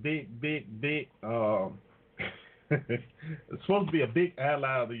big it's supposed to be a big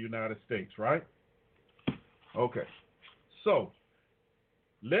ally of the United States, right? Okay. So,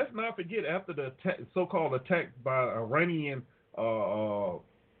 let's not forget, after the so-called attack by Iranian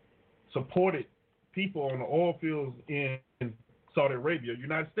supported people on the oil fields in Saudi Arabia, the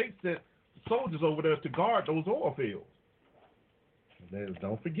United States sent soldiers over there to guard those oil fields.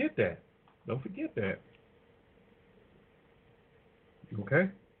 Don't forget that. Don't forget that. Okay?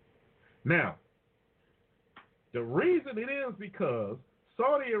 Now, the reason it is because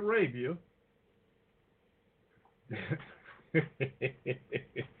Saudi Arabia It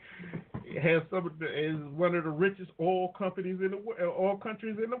has is one of the richest oil companies in the oil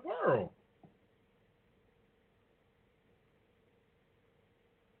countries in the world.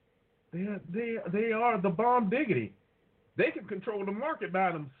 They are the bomb diggity. They can control the market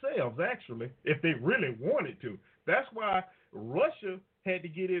by themselves, actually, if they really wanted to. That's why Russia had to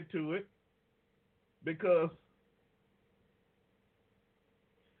get into it because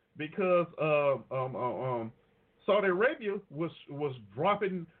Saudi Arabia was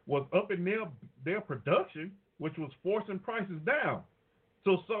upping their production, which was forcing prices down.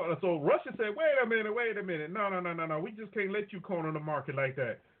 So Russia said, wait a minute, no, we just can't let you corner the market like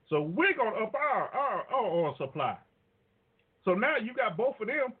that. So we're gonna up our oil supply. So now you got both of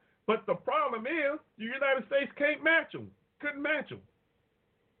them, but the problem is the United States couldn't match them.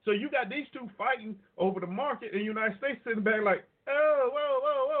 So you got these two fighting over the market, and the United States sitting back like, oh,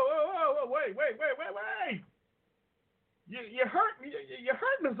 whoa, wait. You're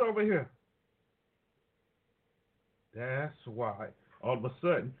hurting us over here. That's why all of a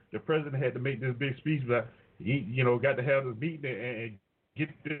sudden the president had to make this big speech about he, got to have this meeting and get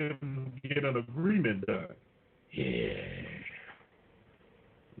an agreement done. Yeah.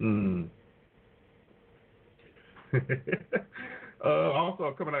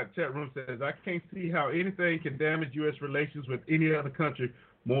 Also, coming out of the chat room says, I can't see how anything can damage U.S. relations with any other country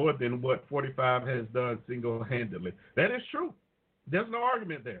more than what 45 has done single-handedly. That is true. There's no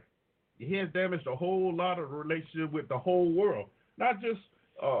argument there. He has damaged a whole lot of relationship with the whole world, not just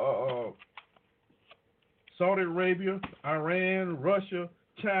Saudi Arabia, Iran, Russia,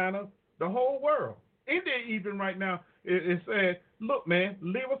 China, the whole world. India even right now is saying, look, man,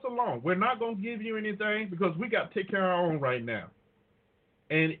 leave us alone. We're not going to give you anything because we got to take care of our own right now.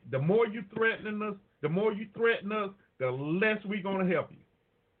 And the more you threaten us, the less we're going to help you.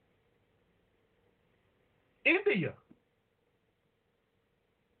 India.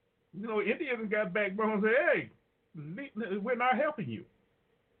 India has got backbone and say, hey, we're not helping you.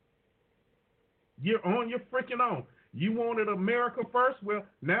 You're on your freaking own. You wanted America first? Well,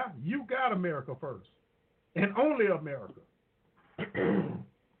 now you got America first. And only America.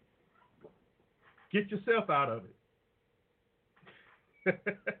 Get yourself out of it.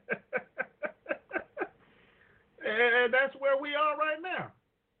 And that's where we are right now.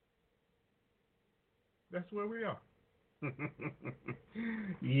 That's where we are.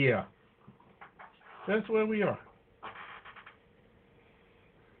 Yeah. That's where we are.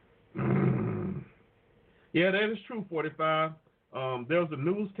 Yeah, that is true, 45. There was a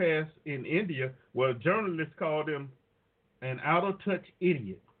newscast in India where journalists called him an out-of-touch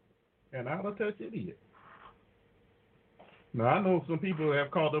idiot. An out-of-touch idiot. Now, I know some people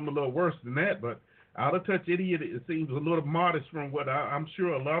have called him a little worse than that, but out-of-touch idiot, it seems a little modest from what I'm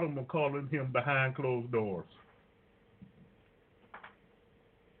sure a lot of them are calling him behind closed doors.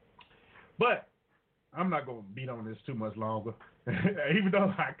 But I'm not going to beat on this too much longer. Even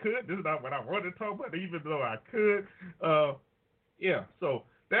though I could, this is not what I wanted to talk about, even though I could. Yeah, so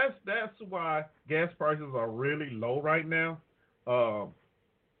that's why gas prices are really low right now.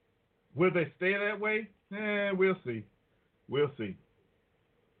 Will they stay that way? We'll see. We'll see.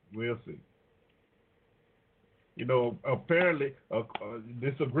 Apparently,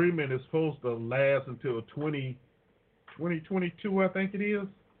 this agreement is supposed to last until 2022, I think it is.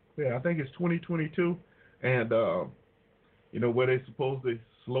 Yeah, I think it's 2022. And, where they're supposed to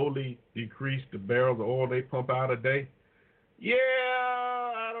slowly decrease the barrels of oil they pump out a day. Yeah,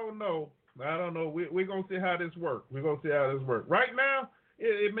 I don't know. We're going to see how this works. Right now,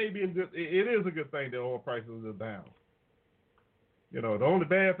 it may be it is a good thing that oil prices are down. The only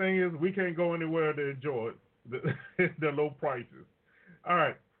bad thing is we can't go anywhere to enjoy the low prices. All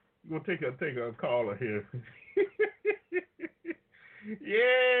right, we'll take a caller here.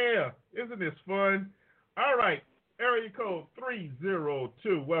 Yeah, isn't this fun? All right, area code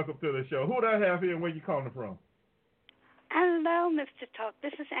 302. Welcome to the show. Who do I have here and where you calling from? Hello, Mr. Talk.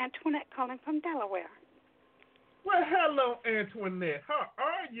 This is Antoinette calling from Delaware. Well, hello, Antoinette. How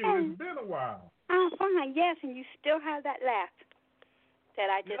are you? It's been a while. I'm fine, yes, and you still have that laugh that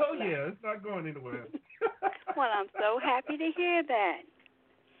I just left. Yeah, it's not going anywhere. Well, I'm so happy to hear that.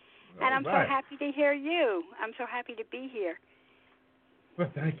 And I'm so happy to hear you. I'm so happy to be here. Well,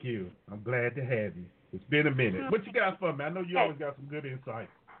 thank you. I'm glad to have you. It's been a minute. What you got for me? I know you always got some good insight.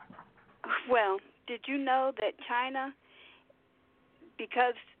 Well, did you know that China,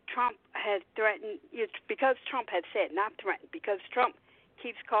 because Trump had threatened, it's because Trump had said, not threatened, because Trump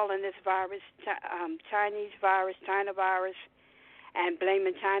keeps calling this virus Chinese virus, China virus, and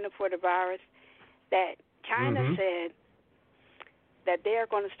blaming China for the virus, that China said that they are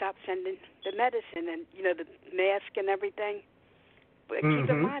going to stop sending the medicine and the mask and everything. But keep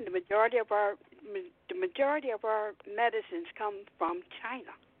in mind, the majority of our medicines come from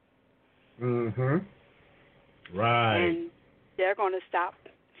China. Right. And they're going to stop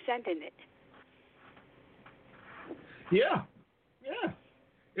sending it. Yeah.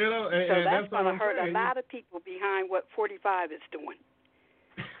 You know, and, so and that's going to hurt saying. A lot of people behind what 45 is doing.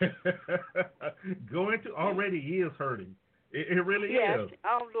 Going to already is hurting. It really yes. is.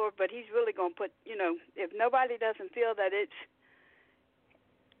 Oh, Lord, but he's really going to put, if nobody doesn't feel that it's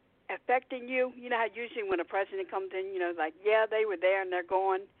affecting you, you know how usually when a president comes in, like, yeah, they were there and they're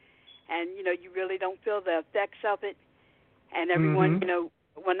gone, and, you really don't feel the effects of it. And everyone,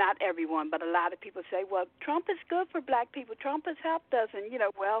 well, not everyone, but a lot of people say, well, Trump is good for black people. Trump has helped us. And,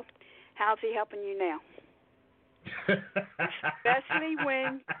 well, how's he helping you now? Especially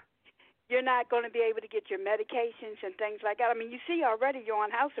when you're not going to be able to get your medications and things like that. I mean, you see already you're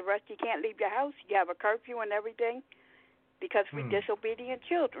on house arrest. You can't leave your house. You have a curfew and everything because we're disobedient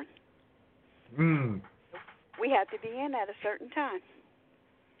children. We have to be in at a certain time.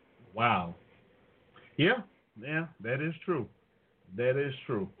 Wow. Yeah, that is true. That is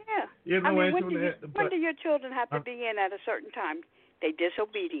true. Yeah. I mean, when do your children have to be in at a certain time? They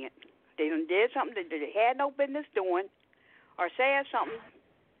disobedient. They done did something that they had no business doing or saying something.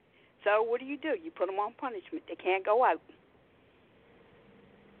 So what do? You put them on punishment. They can't go out.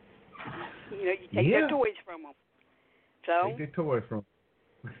 You take their toys from them. So take their toys from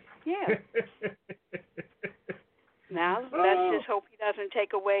them. Yeah. Now, let's just hope he doesn't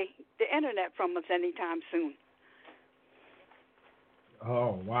take away the internet from us anytime soon.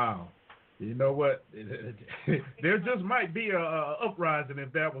 Oh, wow. You know what? There just might be a uprising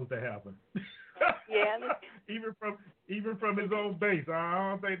if that was to happen. Yeah. even from his own base. I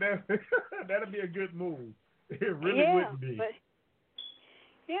don't think that'd be a good move. It really wouldn't be. But,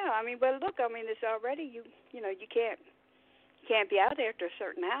 but look, it's already you can't be out there after a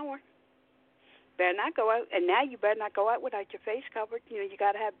certain hour. Better not go out, and now you better not go out without your face covered. You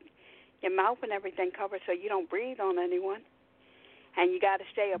got to have your mouth and everything covered so you don't breathe on anyone. And you got to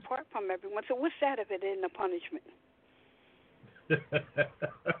stay apart from everyone. So what's that if it isn't a punishment?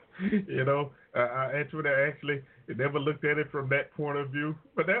 I actually never looked at it from that point of view.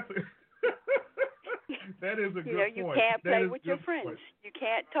 But that is a good point. You can't play with your friends. Point. You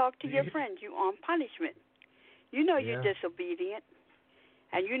can't talk to your friends. You're on punishment. You're disobedient.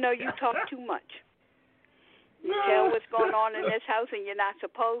 And you talk too much. You tell what's going on in this house and you're not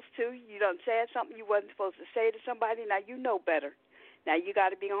supposed to. You done said something you wasn't supposed to say to somebody. Now you know better. Now you got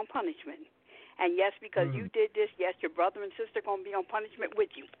to be on punishment. And yes, because you did this, yes, your brother and sister going to be on punishment with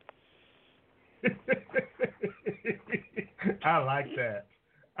you. I like that.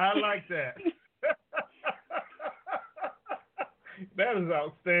 That is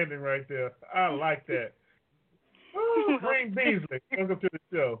outstanding right there. I like that. Oh, Green Beasley, welcome to the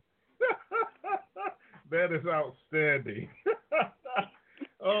show. That is outstanding.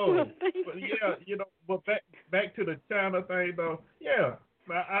 But back to the China thing though. Yeah,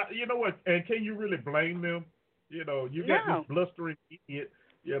 you know what? And can you really blame them? You got this blustering idiot.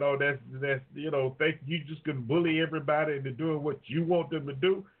 That's think you just can bully everybody into doing what you want them to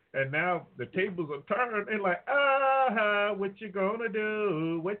do. And now the tables are turned and like, what you gonna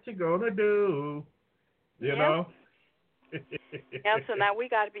do? What you gonna do? You know? Yeah, so now we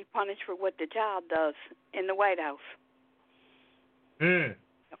got to be punished for what the child does in the White House. The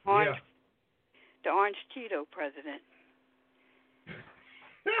orange Cheeto president.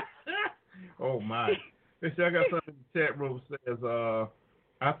 Oh, my. I got something in the chat room that says,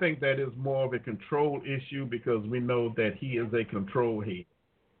 I think that is more of a control issue because we know that he is a control head.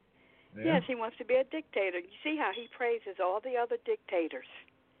 Yeah? Yes, he wants to be a dictator. You see how he praises all the other dictators.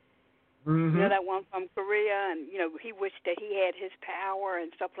 That one from Korea, and, he wished that he had his power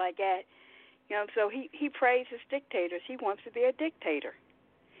and stuff like that. So he praises dictators. He wants to be a dictator,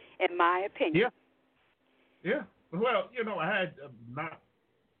 in my opinion. Yeah. Well, I had not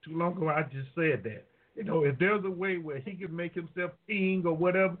too long ago, I just said that. If there's a way where he could make himself king or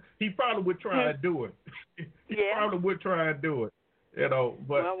whatever, he probably would try and do it. Probably would try and do it. But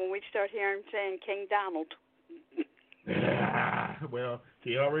well, when we start hearing him saying King Donald. Well,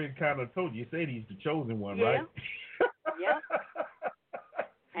 he already kind of told you. He said he's the chosen one, right? Yeah.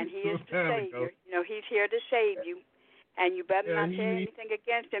 And he is the Savior. He's here to save you. And you better not say anything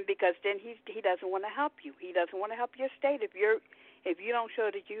against him because then he doesn't want to help you. He doesn't want to help your state. If you don't show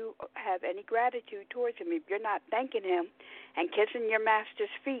that you have any gratitude towards him, if you're not thanking him and kissing your master's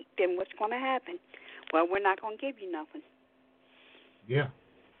feet, then what's going to happen? Well, we're not going to give you nothing. Yeah.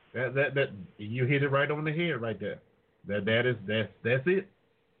 That you hit it right on the head right there. That's it.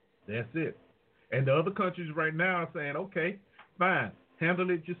 That's it. And the other countries right now are saying, okay, fine, handle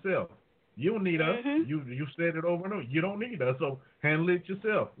it yourself. You don't need us. Mhm. You said it over and over. You don't need us, so handle it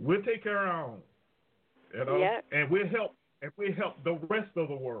yourself. We'll take care of our own. You know, Yep. and we'll help the rest of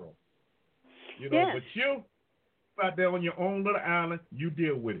the world. You know, Yes. but you out there on your own little island, you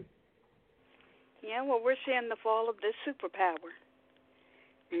deal with it. Yeah, well, we're seeing the fall of this superpower.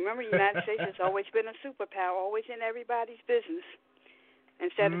 Remember, the United States has always been a superpower, always in everybody's business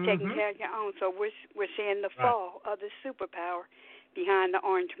instead of taking care of your own. So we're seeing the fall of this superpower behind the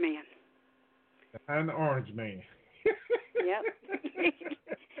orange man. Behind the orange man. Yep.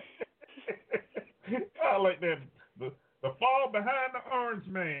 I like that. The fall behind the orange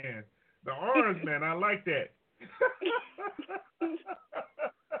man. The orange man, I like that.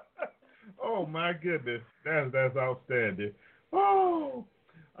 Oh my goodness, that's outstanding. Oh,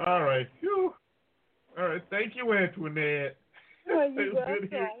 all right, phew. All right. Thank you, Antoinette. Oh, It's good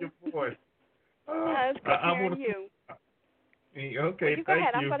hearing your voice. Yeah, it's good hearing you. Okay, well, you go thank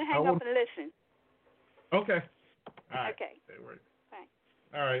ahead. you. I'm going to hang up and listen. Okay. All right. Okay.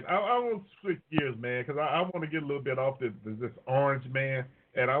 All right. I want to switch gears, man, because I want to get a little bit off this orange man,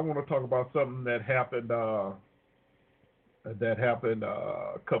 and I want to talk about something that happened.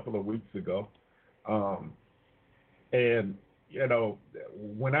 A couple of weeks ago, and you know,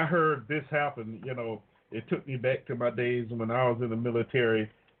 when I heard this happen, you know, it took me back to my days when I was in the military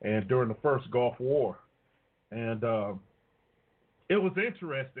and during the first Gulf War, and it was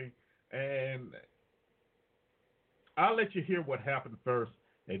interesting. And I'll let you hear what happened first,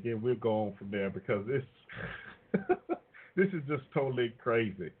 and then we'll go on from there because this this is just totally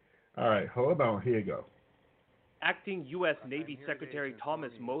crazy. All right, hold on. Here you go. Acting U.S. Navy Secretary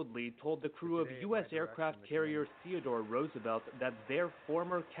Thomas Modly told the crew of U.S. aircraft carrier Theodore Roosevelt that their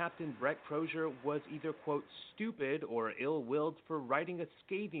former Captain Brett Crozier was either, quote, stupid or ill-willed for writing a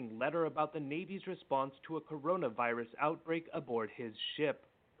scathing letter about the Navy's response to a coronavirus outbreak aboard his ship.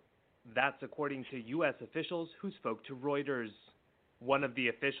 That's according to U.S. officials who spoke to Reuters. One of the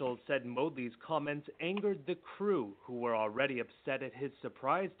officials said Modly's comments angered the crew, who were already upset at his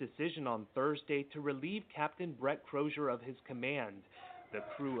surprise decision on Thursday to relieve Captain Brett Crozier of his command. The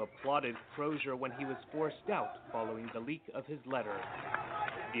crew applauded Crozier when he was forced out following the leak of his letter.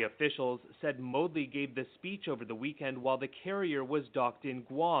 The officials said Modly gave the speech over the weekend while the carrier was docked in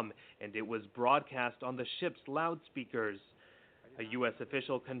Guam, and it was broadcast on the ship's loudspeakers. A U.S.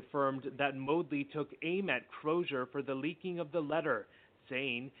 official confirmed that Modly took aim at Crozier for the leaking of the letter,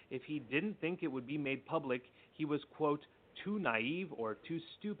 saying if he didn't think it would be made public, he was, quote, too naive or too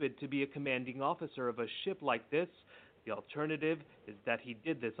stupid to be a commanding officer of a ship like this. The alternative is that he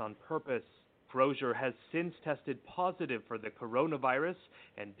did this on purpose. Crozier has since tested positive for the coronavirus,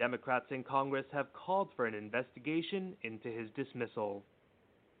 and Democrats in Congress have called for an investigation into his dismissal.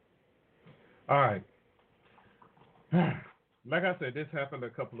 All right. Like I said, this happened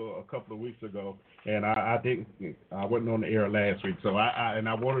a couple of weeks ago, and I wasn't on the air last week, so I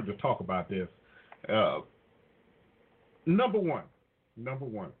wanted to talk about this. Number one,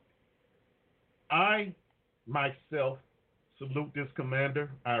 I myself salute this commander.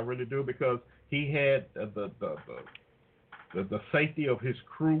 I really do, because he had the safety of his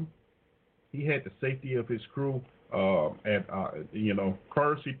crew. He had the safety of his crew,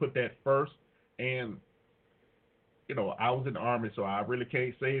 first. He put that first, and you know, I was in the Army, so I really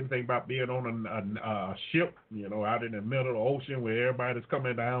can't say anything about being on a ship, you know, out in the middle of the ocean where everybody's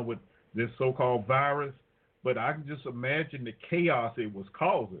coming down with this so-called virus. But I can just imagine the chaos it was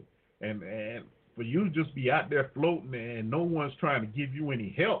causing. And for you to just be out there floating and no one's trying to give you any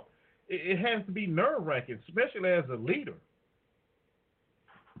help, it has to be nerve-wracking, especially as a leader.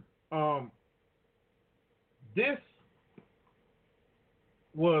 This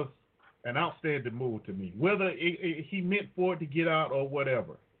was an outstanding move to me. Whether he meant for it to get out or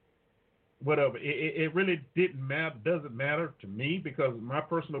whatever, it really didn't matter. Doesn't matter to me, because my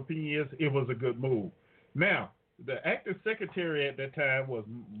personal opinion is it was a good move. Now, the acting secretary at that time was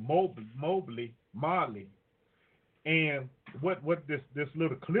Mobley, and what this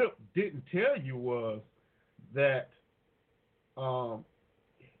little clip didn't tell you was that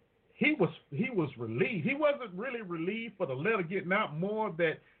he was relieved. He wasn't really relieved for the letter getting out, more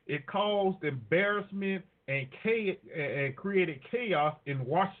that it caused embarrassment and created chaos in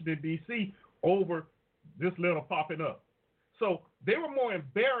Washington, D.C. over this letter popping up. So they were more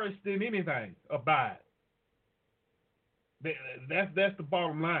embarrassed than anything about it. That's the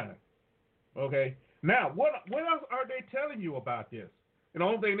bottom line. Okay. Now, what else are they telling you about this? And the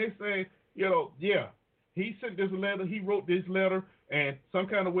only thing they say, he sent this letter, he wrote this letter, and some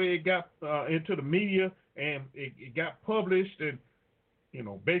kind of way it got into the media, and it got published, and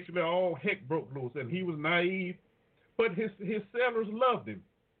basically all heck broke loose, and he was naive, but his sellers loved him.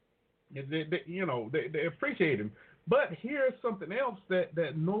 They appreciate him. But here's something else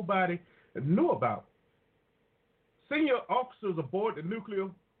that nobody knew about. Senior officers aboard the nuclear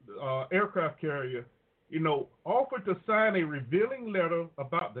aircraft carrier, offered to sign a revealing letter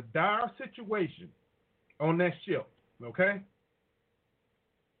about the dire situation on that ship, okay?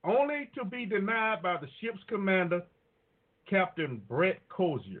 Only to be denied by the ship's commander, Captain Brett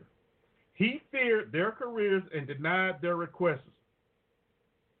Crozier. He feared their careers and denied their requests.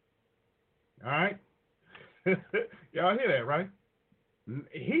 All right? Y'all hear that, right?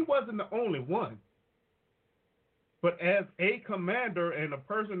 He wasn't the only one. But as a commander and a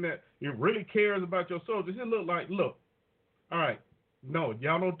person that really cares about your soldiers, he look, all right, no,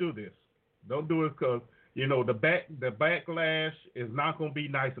 y'all don't do this. Don't do it because, the backlash is not going to be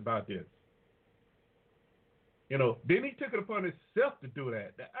nice about this. Then he took it upon himself to do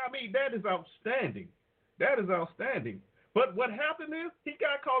that. I mean, that is outstanding. That is outstanding. But what happened is he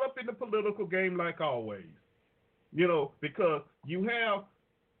got caught up in the political game like always. Because you have...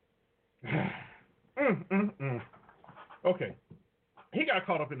 Okay, he got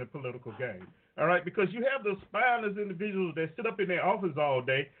caught up in the political game, all right, because you have those spineless individuals that sit up in their office all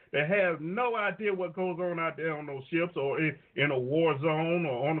day that have no idea what goes on out there on those ships or in a war zone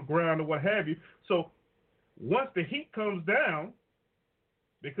or on the ground or what have you. So once the heat comes down,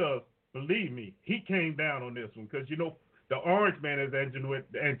 because believe me, he came down on this one because, the orange man, as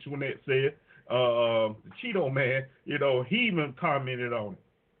Antoinette said, the Cheeto man, he even commented on it.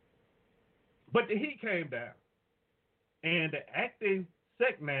 But the heat came down. And the acting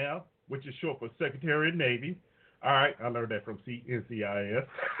SecNav, which is short for Secretary of Navy, all right, I learned that from NCIS.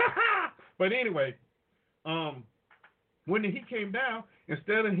 But anyway, when the heat came down,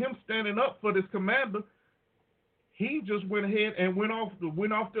 instead of him standing up for this commander, he just went ahead and went off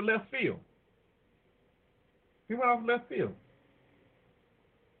the left field. He went off left field.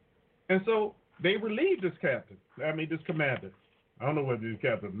 And so they relieved this commander. I don't know whether he's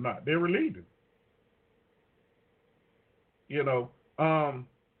captain or not. They relieved him.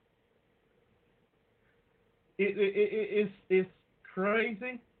 It's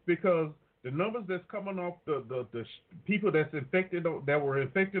crazy because the numbers that's coming off the people that's infected that were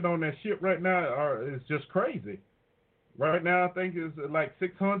infected on that ship right now is just crazy. Right now, I think it's like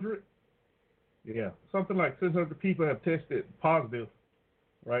 600. Yeah, something like 600 people have tested positive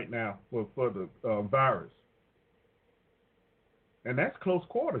right now for the virus, and that's close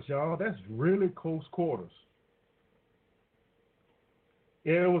quarters, y'all. That's really close quarters.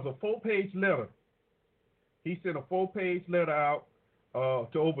 Yeah, it was a 4-page letter. He sent a 4-page letter out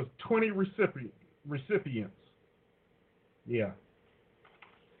to over 20 recipients. Yeah.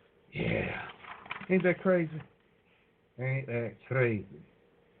 Ain't that crazy? Ain't that crazy?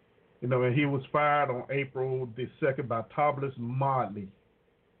 And he was fired on April the 2nd by Thomas Modley.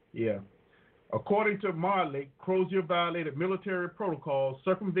 Yeah. According to Modley, Crozier violated military protocols,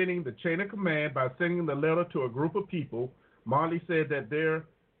 circumventing the chain of command by sending the letter to a group of people. Marley said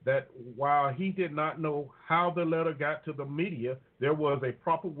that while he did not know how the letter got to the media, there was a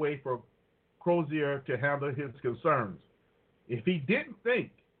proper way for Crozier to handle his concerns. If he didn't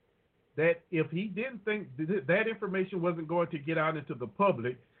think that information wasn't going to get out into the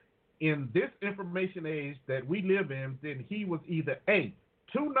public in this information age that we live in, then he was either A,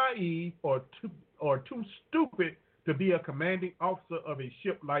 too naive or too stupid to be a commanding officer of a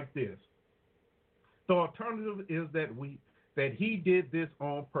ship like this. The alternative is that he did this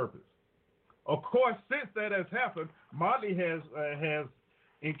on purpose. Of course, since that has happened, Motley has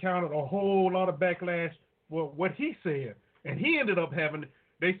encountered a whole lot of backlash for what he said, and he ended up having.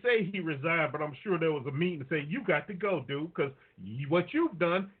 They say he resigned, but I'm sure there was a meeting to say you got to go, dude, because what you've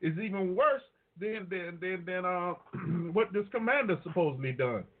done is even worse than what this commander supposedly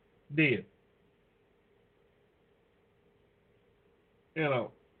did. And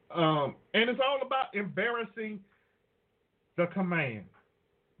it's all about embarrassing the command.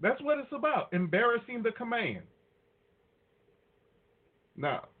 That's what it's about, embarrassing the command.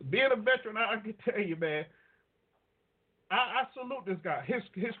 Now, being a veteran, I can tell you, man, I salute this guy.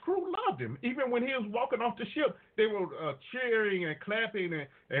 His crew loved him. Even when he was walking off the ship, they were cheering and clapping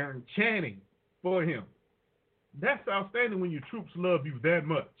and chanting for him. That's outstanding when your troops love you that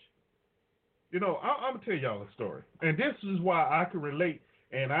much. I'm going to tell y'all a story. And this is why I can relate,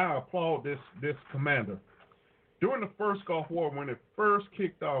 and I applaud this commander. During the first Gulf War, when it first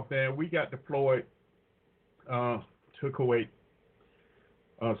kicked off, man, we got deployed to Kuwait,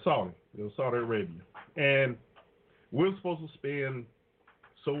 Saudi Arabia. And we're supposed to spend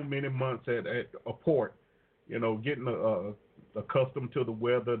so many months at a port, getting accustomed to the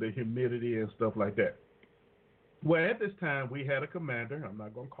weather, the humidity, and stuff like that. Well, at this time, we had a commander, I'm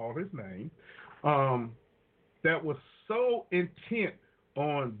not going to call his name, that was so intent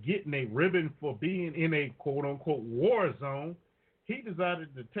on getting a ribbon for being in a quote-unquote war zone, he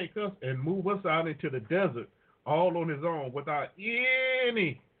decided to take us and move us out into the desert all on his own without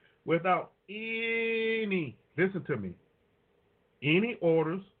any, listen to me, any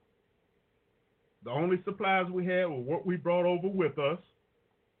orders. The only supplies we had were what we brought over with us,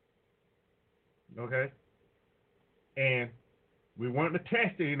 okay? And we weren't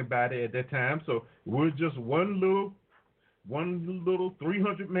attached to anybody at that time, so we were just one little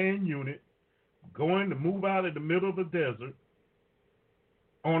 300-man unit going to move out of the middle of the desert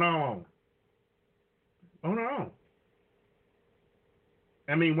on our own. On our own.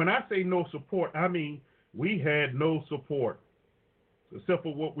 I mean, when I say no support, I mean we had no support except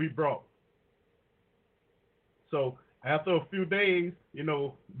for what we brought. So after a few days,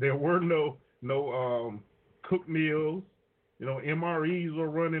 there were no cook meals. MREs were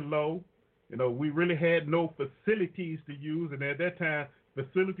running low. We really had no facilities to use, and at that time,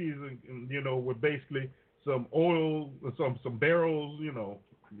 facilities, were basically some oil, some barrels.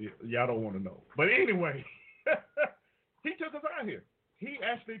 Y'all don't want to know. But anyway, he took us out here. He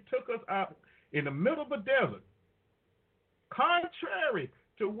actually took us out in the middle of the desert, contrary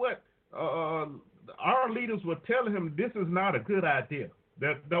to what our leaders were telling him. This is not a good idea.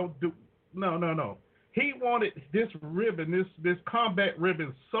 That don't do. No. He wanted this ribbon, this combat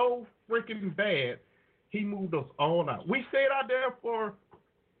ribbon, so freaking bad. He moved us all out. We stayed out there for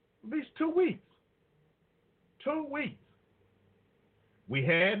at least 2 weeks. 2 weeks. We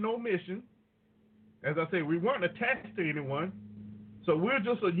had no mission. As I say, we weren't attached to anyone. So we're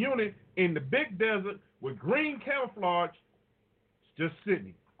just a unit in the big desert with green camouflage, just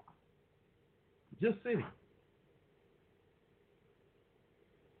sitting. Just sitting.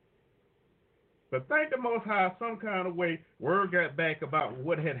 But thank the Most High, some kind of way, word got back about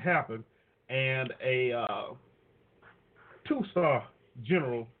what had happened, and a 2-star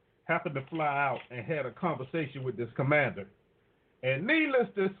general happened to fly out and had a conversation with this commander. And needless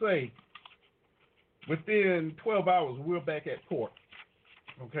to say, within 12 hours, we're back at port.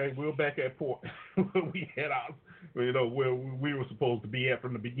 Okay, we're back at port. We had out, where we were supposed to be at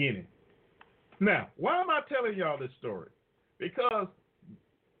from the beginning. Now, why am I telling y'all this story? Because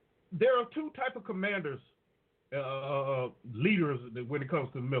there are two types of commanders, leaders when it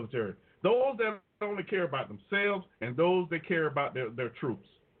comes to the military. Those that only care about themselves and those that care about their troops.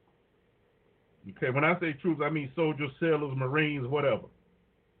 Okay, when I say troops, I mean soldiers, sailors, Marines, whatever.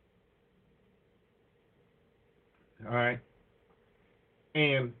 All right.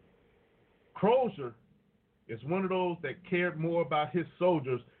 And Crozier is one of those that cared more about his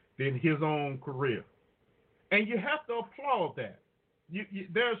soldiers than his own career. And you have to applaud that.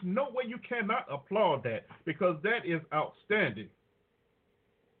 There's no way you cannot applaud that, because that is outstanding.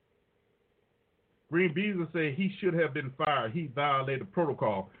 Green Beasley said he should have been fired. He violated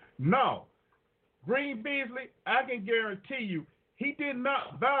protocol. No. Green Beasley, I can guarantee you, he did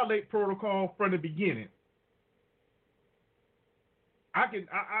not violate protocol from the beginning. I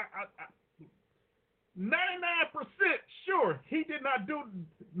 99% sure he did not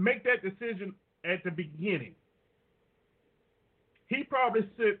make that decision at the beginning. He probably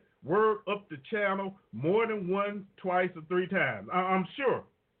sent word up the channel more than once, twice, or 3 times. I'm sure.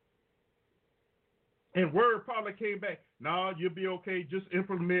 And word probably came back, "No, you'll be okay. Just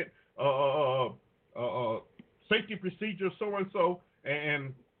implement safety procedure so and so,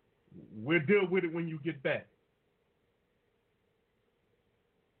 and we'll deal with it when you get back."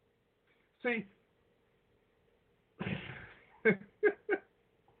 See,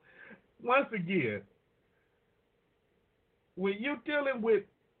 once again, when you're dealing with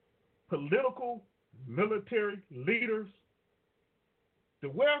political, military leaders, the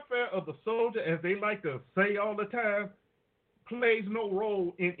welfare of the soldier, as they like to say all the time, plays no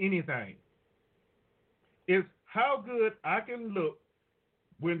role in anything. It's how good I can look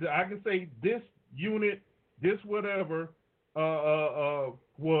when I can say this unit, this whatever,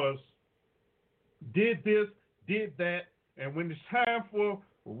 did this, did that, and when it's time for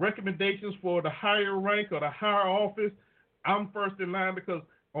recommendations for the higher rank or the higher office, I'm first in line, because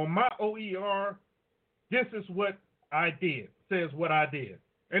on my OER, this is what I did, says what I did.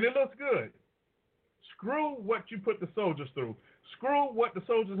 And it looks good. Screw what you put the soldiers through. Screw what the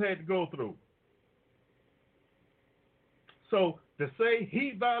soldiers had to go through. So to say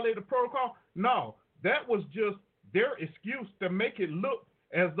he violated protocol, no, that was just their excuse to make it look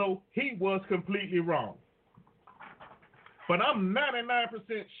as though he was completely wrong. But I'm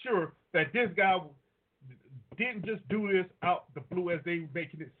 99% sure that this guy didn't just do this out the blue as they were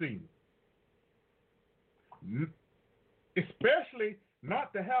making it seem. Especially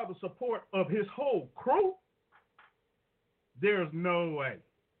not to have the support of his whole crew. There's no way.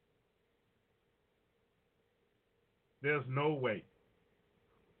 There's no way.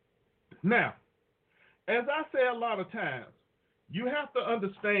 Now, as I say a lot of times, you have to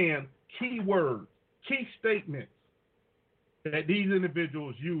understand key words, key statements that these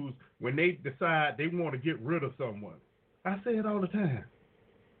individuals use when they decide they want to get rid of someone. I say it all the time.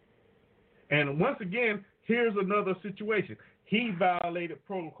 And once again, here's another situation. He violated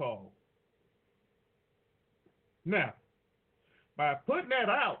protocol. Now, by putting that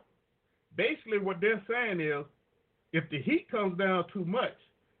out, basically what they're saying is, if the heat comes down too much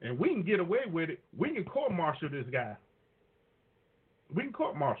and we can get away with it, we can court-martial this guy. We can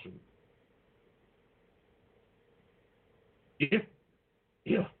court-martial him.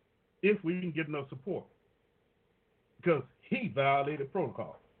 If we can get enough support. Because he violated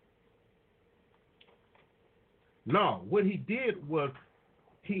protocol. No, what he did was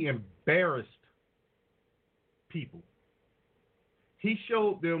he embarrassed people. He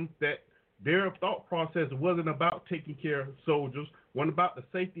showed them that their thought process wasn't about taking care of soldiers, wasn't about the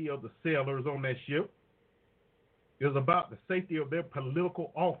safety of the sailors on that ship. It was about the safety of their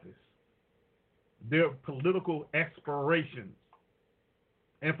political office, their political aspirations.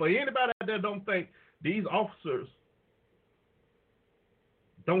 And for anybody out there that don't think these officers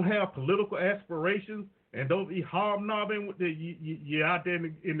don't have political aspirations and don't be hobnobbing with you're out there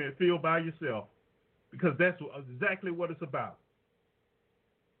in the field by yourself, because that's exactly what it's about.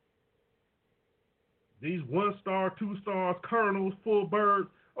 These 1-star, 2-stars, colonels, full birds,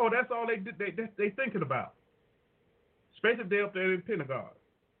 oh, that's all they thinking about. Especially if they're up there in the Pentagon.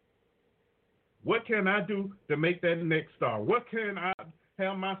 What can I do to make that next star? What can I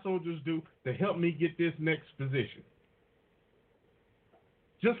have my soldiers do to help me get this next position?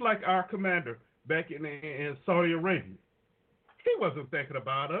 Just like our commander back in Saudi Arabia. He wasn't thinking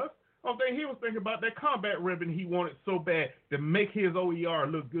about us. Only thing he was thinking about that combat ribbon he wanted so bad to make his OER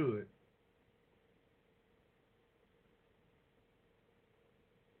look good.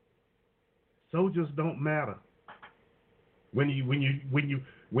 Soldiers don't matter when you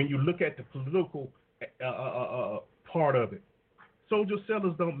look at the political part of it. Soldier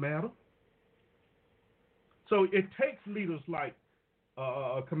sellers don't matter. So it takes leaders like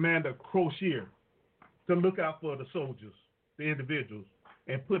Commander Crozier to look out for the soldiers, the individuals,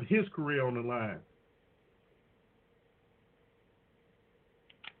 and put his career on the line.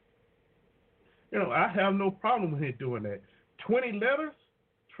 You know, I have no problem with him doing that. 20 letters,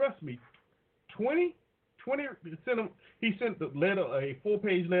 trust me. 20 he sent the letter, a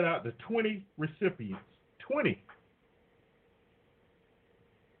 4-page letter out to 20 recipients. 20.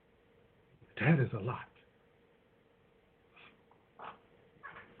 That is a lot.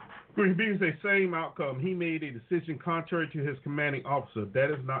 Green Bean say same outcome. He made a decision contrary to his commanding officer. That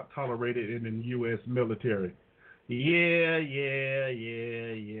is not tolerated in the U.S. military. Yeah.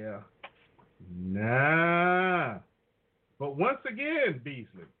 Nah. But once again,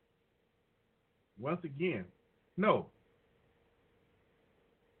 Beasley. No.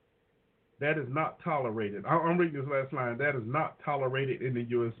 That is not tolerated. I'm reading this last line. That is not tolerated in the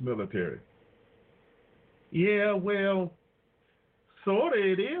U.S. military. Yeah, well, sort of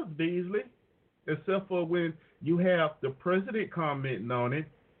it is, Beasley. Except for when you have the president commenting on it,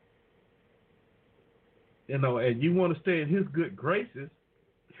 you know, and you want to stay in his good graces.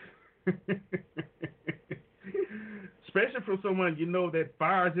 Especially from someone you know that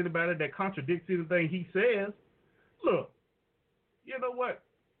fires anybody, that contradicts anything he says. Look, you know what?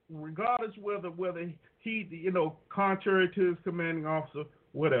 Regardless whether he, you know, contrary to his commanding officer,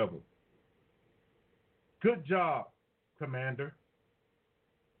 whatever. Good job, Commander.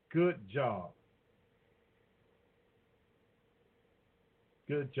 Good job.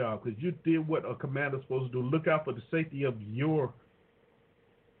 Good job, because you did what a commander's supposed to do. Look out for the safety of your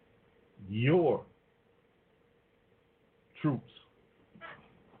troops.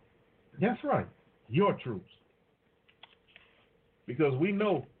 That's right, your troops. Because we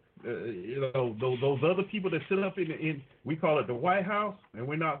know, you know, those other people that sit up in we call it the White House, and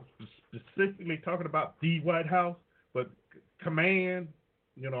we're not specifically talking about the White House, but command,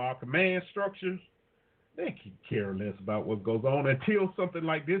 you know, our command structures, they can care less about what goes on until something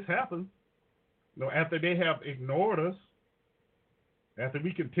like this happens. You know, after they have ignored us, after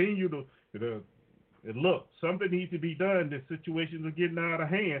we continue to look, something needs to be done. This situation is getting out of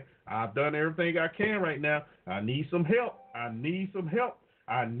hand. I've done everything I can right now. I need some help.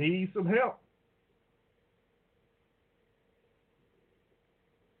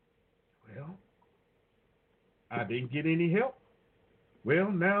 I didn't get any help.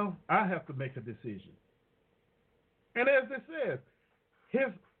 Well, now I have to make a decision. And as it says,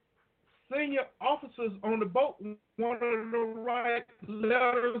 his senior officers on the boat wanted to write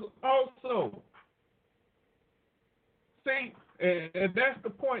letters also. See, and that's the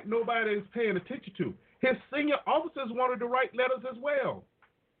point nobody is paying attention to. His senior officers wanted to write letters as well.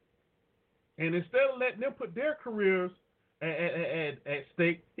 And instead of letting them put their careers at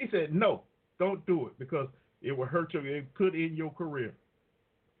stake, he said, no, don't do it because it will hurt you. It could end your career.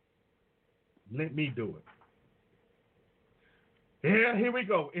 Let me do it. Yeah, here we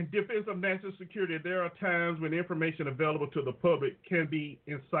go. In defense of national security, there are times when information available to the public can be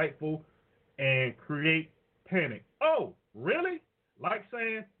insightful and create panic. Oh, really? Like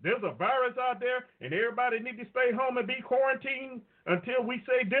saying there's a virus out there and everybody needs to stay home and be quarantined until we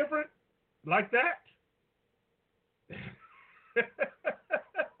say different? Like that?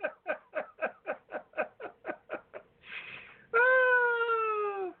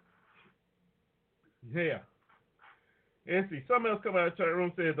 Yeah. And see, something else come out of the chat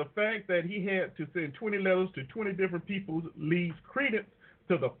room says the fact that he had to send 20 letters to 20 different people leaves credence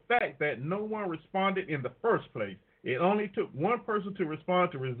to the fact that no one responded in the first place. It only took one person to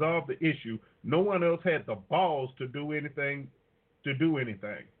respond to resolve the issue. No one else had the balls to do anything.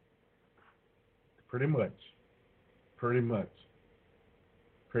 Pretty much.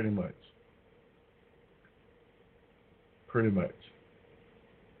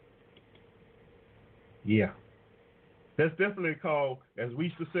 Yeah. That's definitely called, as we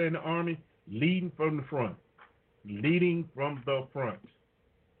used to say in the Army, leading from the front. Leading from the front.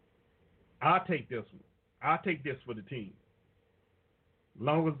 I'll take this one. I'll take this for the team. As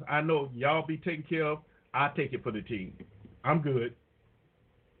long as I know y'all be taken care of, I'll take it for the team. I'm good.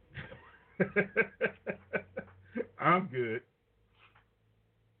 I'm good.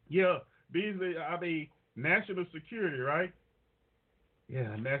 Yeah, Beasley, national security, right?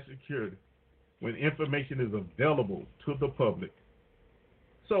 Yeah, national security. When information is available to the public.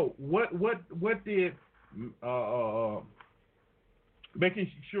 So what did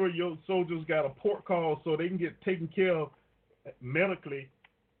making sure your soldiers got a port call so they can get taken care of medically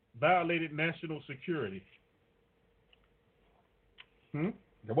violated national security?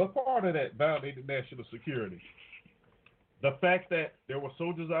 What part of that violated national security? The fact that there were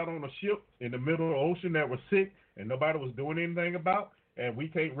soldiers out on a ship in the middle of the ocean that were sick and nobody was doing anything about, and we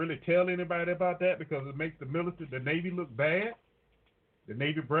can't really tell anybody about that because it makes the Navy look bad. The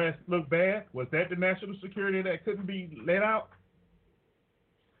Navy brass look bad. Was that the national security that couldn't be let out?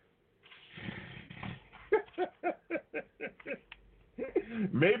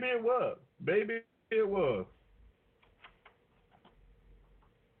 Maybe it was. Maybe it was.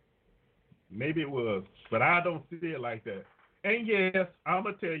 Maybe it was. But I don't see it like that. And yes, I'm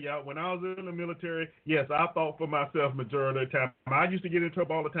going to tell y'all, when I was in the military, yes, I thought for myself majority of the time. I used to get in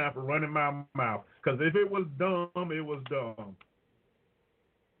trouble all the time for running my mouth. Because if it was dumb, it was dumb.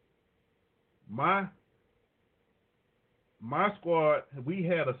 My squad, we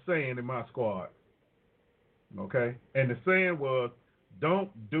had a saying in my squad. Okay? And the saying was,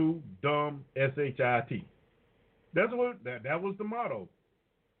 don't do dumb shit. That's what that was the motto.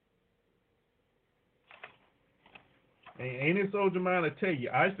 And any soldier man will tell you,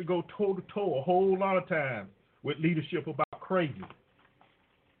 I used to go toe to toe a whole lot of times with leadership about crazy.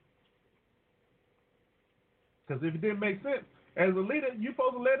 Because if it didn't make sense, as a leader, you're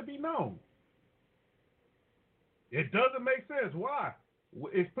supposed to let it be known. It doesn't make sense. Why?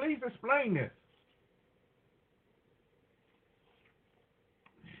 Please explain this.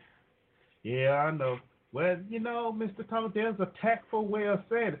 Yeah, I know. Well, Mr. Thomas, there's a tactful way of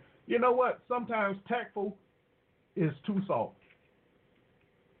saying it. You know what? Sometimes tactful is too soft.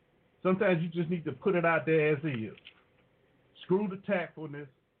 Sometimes you just need to put it out there as is. Screw the tactfulness.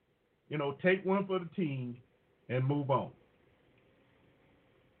 Take one for the team and move on.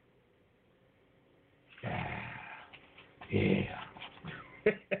 Yeah.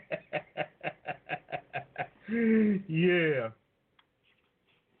 Yeah.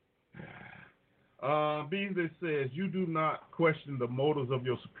 Beasley says, you do not question the motives of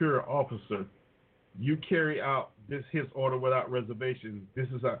your superior officer. You carry out his order without reservation. This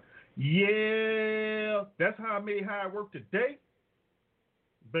is that's how I made how it worked today.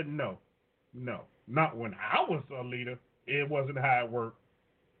 But no, not when I was a leader. It wasn't how it worked.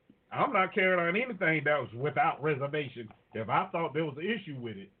 I'm not carrying on anything that was without reservation if I thought there was an issue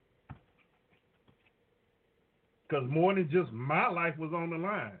with it. Because more than just my life was on the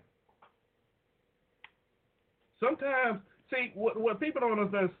line. Sometimes, see, what people don't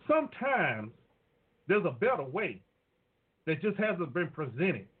understand, sometimes there's a better way that just hasn't been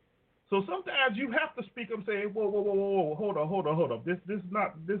presented. So sometimes you have to speak up and say, whoa, hold on.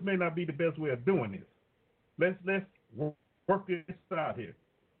 This may not be the best way of doing this. Let's work this out here.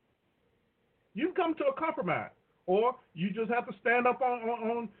 You come to a compromise, or you just have to stand up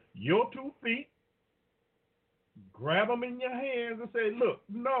on your 2 feet, grab them in your hands, and say, look,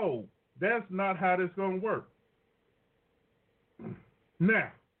 no, that's not how this is going to work.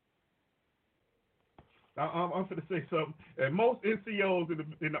 Now, I'm going to say something, and most NCOs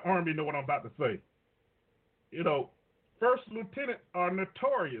in the Army know what I'm about to say. You know, first lieutenants are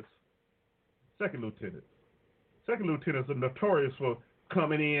notorious. Second lieutenants are notorious for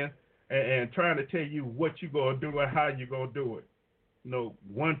coming in and trying to tell you what you're going to do and how you're going to do it. You know,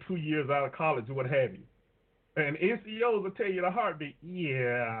 1-2 years out of college or what have you. And NCOs will tell you the heartbeat,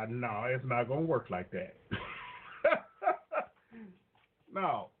 yeah, no, it's not going to work like that.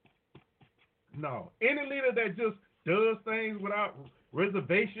 No. Any leader that just does things without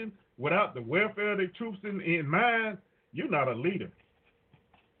reservation, without the welfare of the troops in mind, you're not a leader.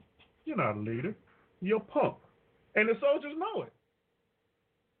 You're not a leader. You're a punk. And the soldiers know it.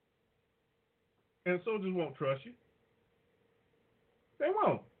 And the soldiers won't trust you. They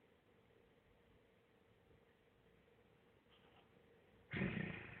won't.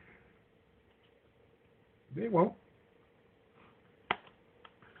 They won't.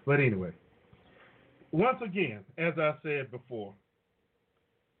 But anyway, once again, as I said before,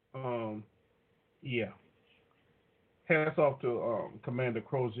 hats off to Commander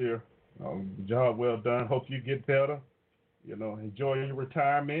Crozier. Job well done. Hope you get better. You know, enjoy your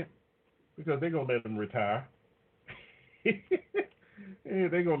retirement, because they're going to let him retire. Yeah,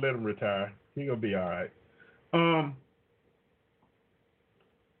 they're going to let him retire. He's going to be all right.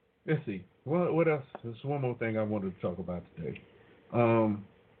 Let's see. What else? There's one more thing I wanted to talk about today.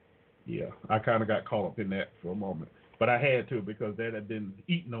 Yeah, I kind of got caught up in that for a moment. But I had to, because that had been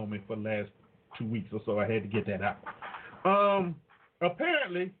eating on me for the last 2 weeks or so. I had to get that out.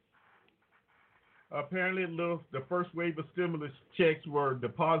 Apparently, the first wave of stimulus checks were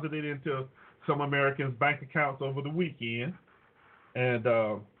deposited into some Americans' bank accounts over the weekend. And,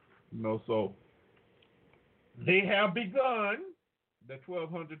 so they have begun the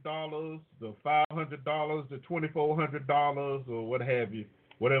 $1,200, the $500, the $2,400, or what have you,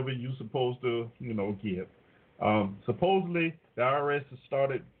 whatever you're supposed to, get. Supposedly, the IRS has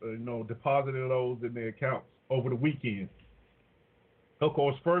started, depositing those in their accounts over the weekend. Of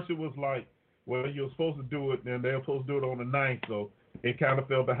course, first it was like, well, you're supposed to do it, and they're supposed to do it on the 9th, so it kind of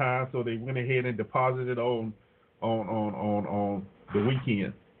fell behind, so they went ahead and deposited on the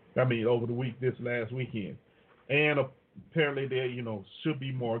weekend. I mean, over the week, this last weekend. And apparently there, should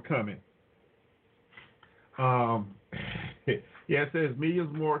be more coming. It says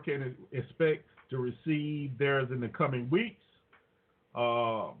millions more can expect to receive theirs in the coming weeks.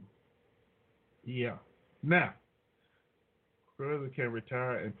 Now, President can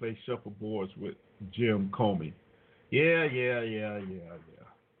retire and play shuffleboards with Jim Comey. Yeah.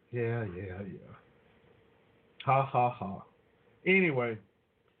 Ha. Anyway,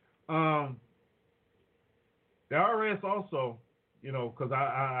 the IRS also, because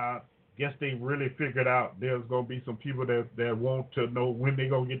I guess they really figured out there's going to be some people that want to know when they're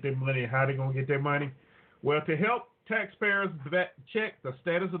going to get their money and how they're going to get their money. Well, to help taxpayers check the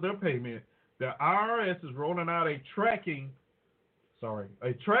status of their payment, the IRS is rolling out a tracking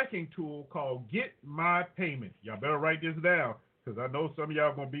tool called Get My Payment. Y'all better write this down, because I know some of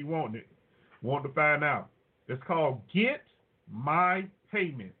y'all going to be wanting to find out. It's called Get My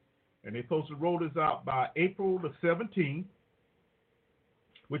Payment. And they're supposed to roll this out by April the 17th,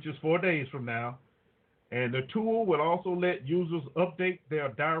 which is 4 days from now. And the tool will also let users update their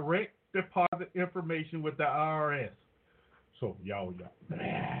direct deposit information with the IRS. So y'all want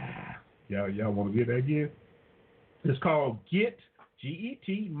to get that again? It's called Get,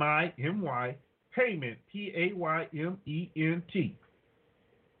 G-E-T, My, M-Y, Payment, P-A-Y-M-E-N-T.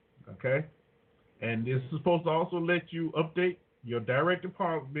 Okay? And this is supposed to also let you update your direct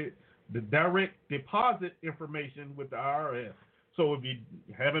deposit information with the IRS. So if you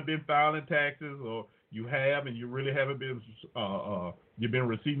haven't been filing taxes, or you have and you really haven't been, you've been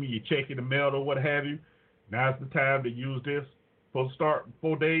receiving your check in the mail or what have you, now's the time to use this. Supposed to start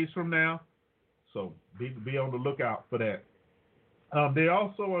 4 days from now. So be on the lookout for that. They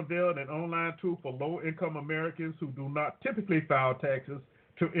also unveiled an online tool for low-income Americans who do not typically file taxes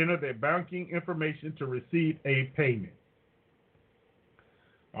to enter their banking information to receive a payment.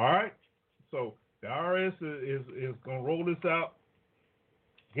 All right. So the IRS is going to roll this out,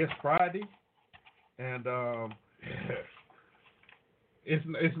 I guess, Friday. And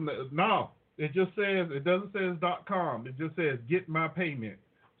it just says, it doesn't say it's .com. It just says Get My Payment.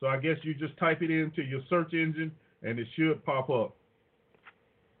 So I guess you just type it into your search engine and it should pop up.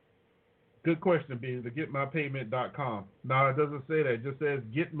 Good question, being the getmypayment.com. No, it doesn't say that. It just says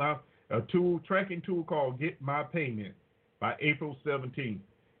tracking tool called Get My Payment by April 17th.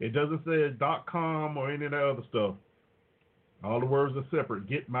 It doesn't say .com or any of that other stuff. All the words are separate.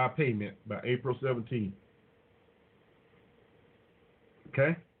 Get My Payment by April 17th.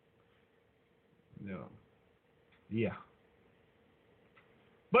 Okay? Yeah.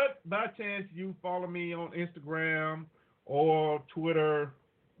 But by chance you follow me on Instagram or Twitter,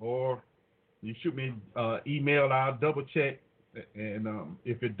 or you shoot me email, I'll double check, and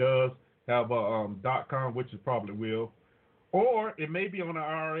if it does have a .com, which it probably will, or it may be on the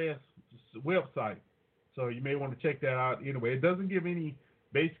IRS website, so you may want to check that out anyway. It doesn't give any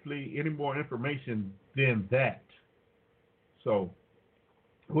more information than that. So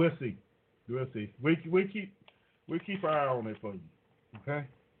we'll see. We keep our eye on it for you. Okay.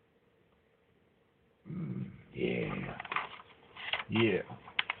 Yeah.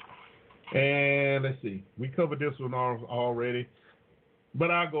 And let's see. We covered this one already,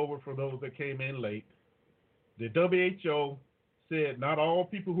 but I'll go over for those that came in late. The WHO said not all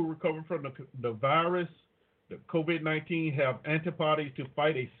people who recover from the virus, the COVID-19, have antibodies to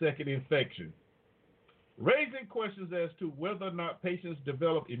fight a second infection, raising questions as to whether or not patients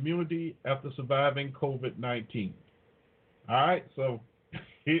develop immunity after surviving COVID-19. All right, so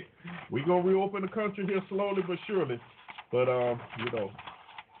we're going to reopen the country here slowly but surely. But,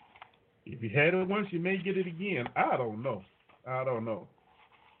 if you had it once, you may get it again. I don't know.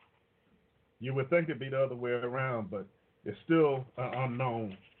 You would think it'd be the other way around, but it's still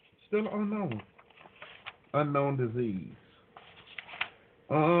unknown. Unknown disease.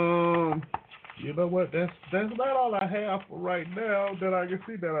 You know what? That's about all I have for right now that I can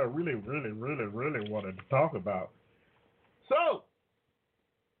see that I really wanted to talk about. So,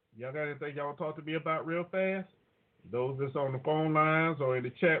 y'all got anything y'all want to talk to me about real fast? Those that's on the phone lines or in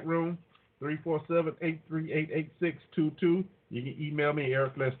the chat room, 347-838-8622. You can email me,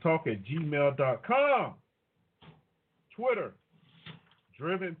 ericletstalk@gmail.com. Twitter,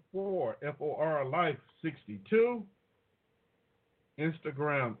 Driven4, FOR Life 62.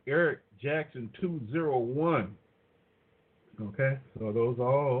 Instagram, Eric Jackson 201. Okay, so those are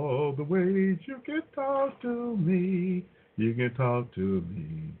all the ways you can talk to me.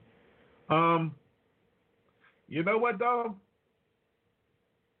 You know what, dog?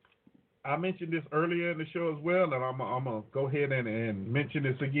 I mentioned this earlier in the show as well, and I'm gonna go ahead and mention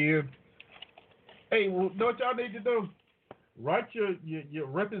this again. Hey, well, know what y'all need to do? Write your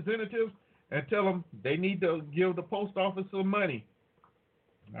representatives and tell them they need to give the post office some money.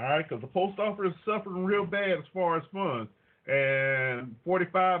 All right, because the post office is suffering real bad as far as funds. And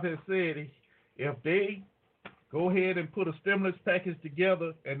 45 has said if they go ahead and put a stimulus package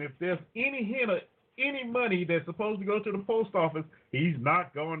together, and if there's any hint of any money that's supposed to go to the post office, he's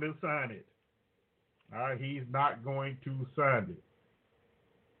not going to sign it. All right, he's not going to sign it.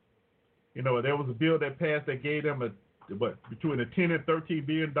 You know, there was a bill that passed that gave them between a $10 and $13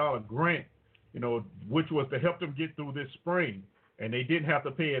 billion grant, you know, which was to help them get through this spring, and they didn't have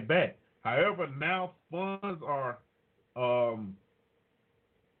to pay it back. However, now funds are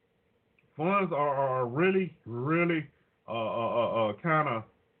really kind of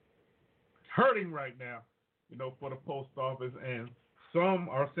hurting right now, you know, for the post office, and some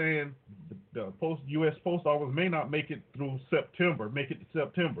are saying the U.S. Post Office may not make it to September.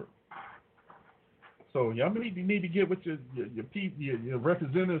 So y'all need to get with your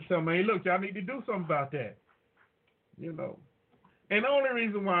representatives. Tell them, hey, look, y'all need to do something about that. You know, and the only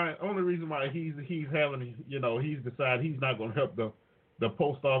reason why he's having, you know, he's decided he's not going to help the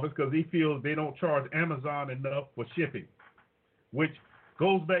post office because he feels they don't charge Amazon enough for shipping, which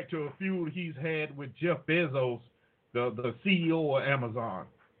goes back to a feud he's had with Jeff Bezos, the CEO of Amazon.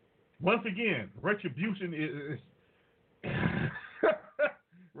 Once again, retribution is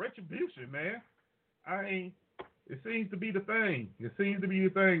retribution, man. It seems to be the thing. It seems to be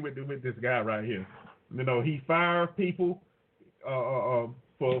the thing with this guy right here. You know, he fires people for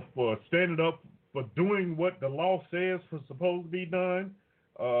standing up for doing what the law says was supposed to be done.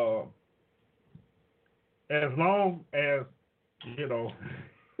 As long as, you know,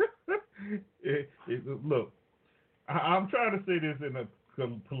 look, I'm trying to say this in a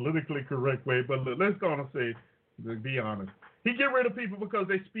politically correct way, but look, let's go on and say, to be honest, he get rid of people because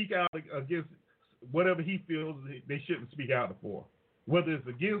they speak out against whatever he feels they shouldn't speak out for. Whether it's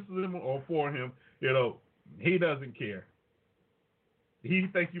against him or for him, you know, he doesn't care. He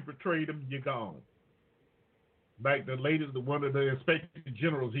thinks you betrayed him, you're gone. Like the latest, one of the inspector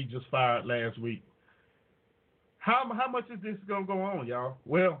generals he just fired last week. How much is this gonna go on, y'all?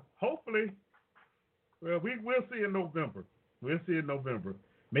 Well, hopefully, we'll see in November. We'll see in November.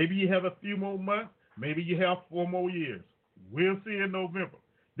 Maybe you have a few more months. Maybe you have 4 more years. We'll see in November.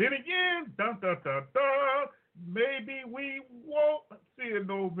 Then again, dun dun dun dun. Maybe we won't see in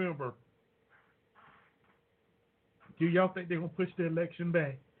November. Do y'all think they're gonna push the election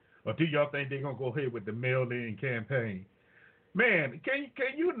back, or do y'all think they're gonna go ahead with the mail-in campaign? Man, can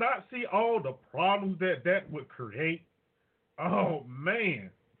you not see all the problems that would create? Oh man,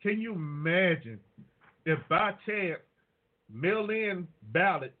 can you imagine if by chance mail-in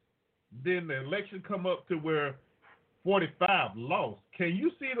ballots, then the election come up to where 45 lost? Can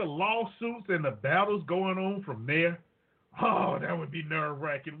you see the lawsuits and the battles going on from there? Oh, that would be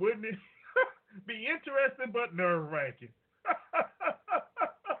nerve-wracking, wouldn't it? Be interesting, but nerve-wracking.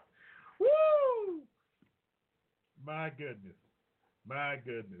 Woo! My goodness.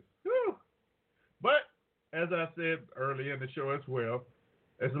 Whew. But as I said earlier in the show as well,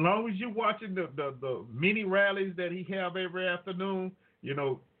 as long as you're watching the mini rallies that he have every afternoon, you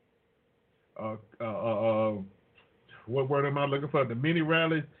know, what word am I looking for? The mini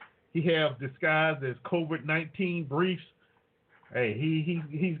rallies he have disguised as COVID-19 briefs. Hey,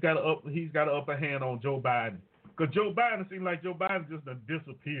 he's got an upper hand on Joe Biden, because Joe Biden seems like Joe Biden just done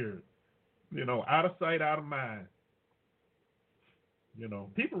disappeared, you know, out of sight, out of mind. You know,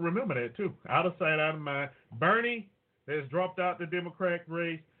 people remember that too. Out of sight, out of mind. Bernie has dropped out the Democratic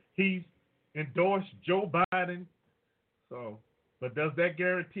race. He's endorsed Joe Biden. So, but does that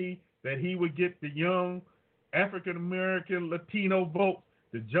guarantee that he would get the young African American Latino votes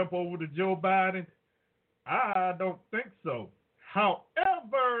to jump over to Joe Biden? I don't think so.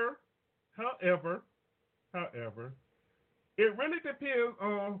 However, it really depends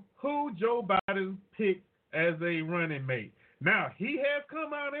on who Joe Biden picks as a running mate. Now, he has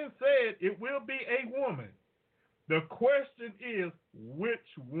come out and said it will be a woman. The question is,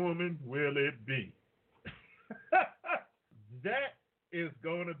 which woman will it be? That is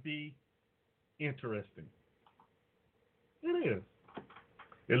going to be interesting. It is.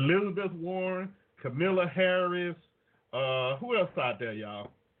 Elizabeth Warren, Kamala Harris, who else out there,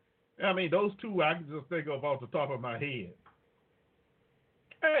 y'all? I mean, those two I can just think of off the top of my head.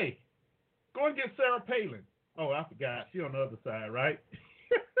 Hey, go and get Sarah Palin. Oh, I forgot. She on the other side, right?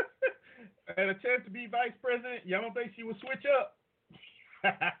 And a chance to be vice president, y'all don't think she would switch up?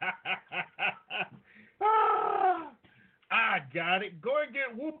 I got it. Go and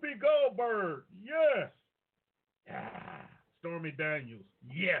get Whoopi Goldberg. Yes. Stormy Daniels.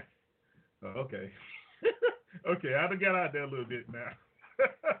 Yes. Okay. Okay, I done got out there a little bit now.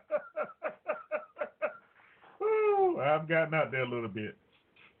 I've gotten out there a little bit.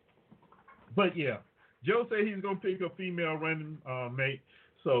 But yeah, Joe said he's going to pick a female running mate.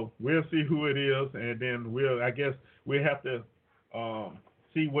 So we'll see who it is, and then I guess we'll have to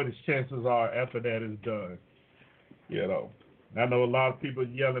see what his chances are after that is done. You know, I know a lot of people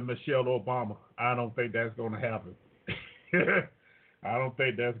yelling Michelle Obama. I don't think that's going to happen. I don't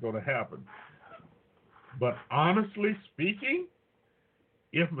think that's going to happen. But honestly speaking,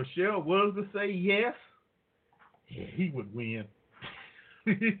 if Michelle was to say yes, he would win.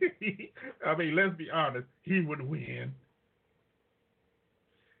 I mean, let's be honest, he would win.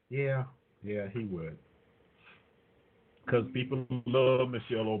 Yeah, he would. Because people love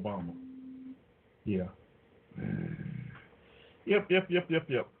Michelle Obama. Yeah. Yep.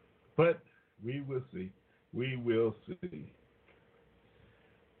 But we will see.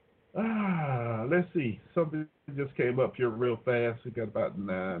 Let's see. Something just came up here real fast. We got about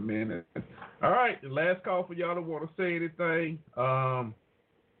 9 minutes. All right, the last call for y'all that want to say anything.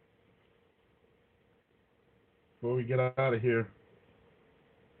 Before we get out of here.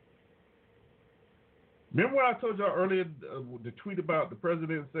 Remember what I told y'all earlier, the tweet about the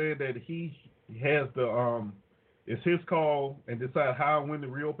president saying that he has it's his call and decide how and when to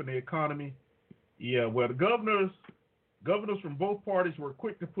reopen the economy? Yeah, well, the governors from both parties were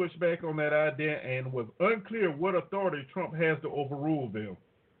quick to push back on that idea and was unclear what authority Trump has to overrule them.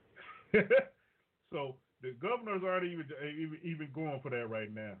 So the governors aren't even going for that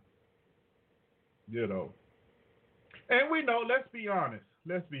right now. You know. And we know, let's be honest.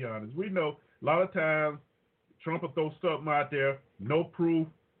 We know a lot of times Trump will throw something out there, no proof,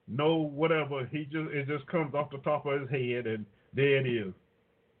 no whatever. It just comes off the top of his head, and there it is.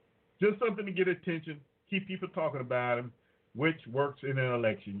 Just something to get attention, keep people talking about him, which works in an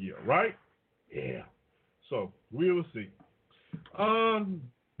election year, right? Yeah. So we will see.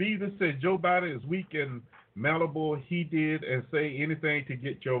 Beaver said Joe Biden is weak and malleable. He did and say anything to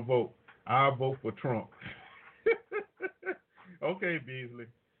get your vote. I'll vote for Trump. Okay, Beasley.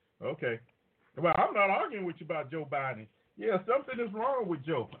 Okay. Well, I'm not arguing with you about Joe Biden. Yeah, something is wrong with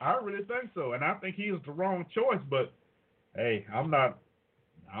Joe. I really think so, and I think he is the wrong choice. But hey, I'm not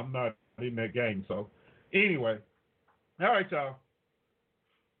in that game. So anyway, all right, y'all.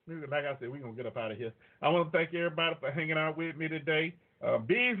 Like I said, we're gonna get up out of here. I want to thank everybody for hanging out with me today.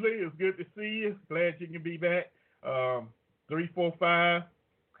 Beasley, it's good to see you. Glad you can be back. 345.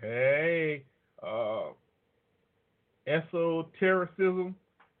 Hey, esotericism.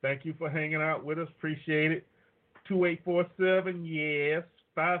 Thank you for hanging out with us. Appreciate it. 2847, yes.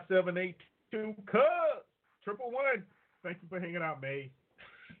 5782, cuz. 111. Thank you for hanging out, May.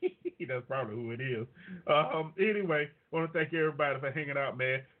 That's probably who it is. Anyway, I want to thank everybody for hanging out,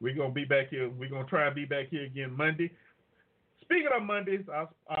 man. We're going to be back here. We're going to try and be back here again Monday. Speaking of Mondays, I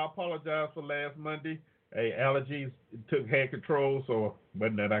apologize for last Monday. Hey, allergies had control, so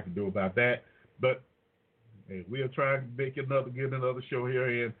wasn't that I can do about that. But hey, we'll try and get another show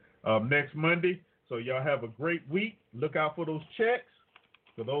here in next Monday. So y'all have a great week. Look out for those checks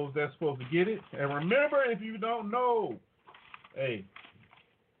for those that's supposed to get it. And remember, if you don't know, hey,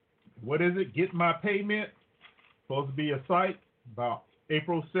 what is it? Get My Payment. Supposed to be a site about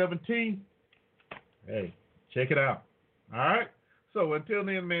April 17th. Hey, check it out. All right? So until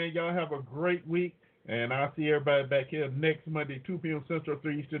then, man, y'all have a great week. And I'll see everybody back here next Monday, 2 p.m. Central,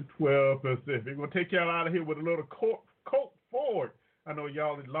 3 Eastern, 12 Pacific. We're going to take y'all out of here with a little Colt Ford. I know a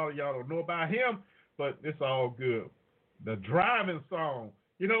lot of y'all don't know about him, but it's all good. The driving song.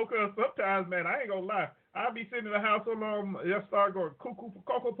 You know, because sometimes, man, I ain't going to lie. I'll be sitting in the house so long, I start going cuckoo for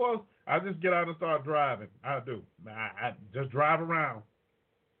Cocoa Puffs. I just get out and start driving. I do. I just drive around.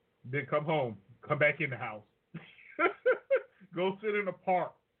 Then come home. Come back in the house. Go sit in the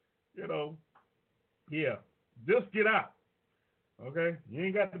park. You know. Yeah. Just get out. Okay? You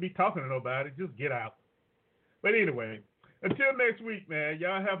ain't got to be talking to nobody. Just get out. But anyway, until next week, man,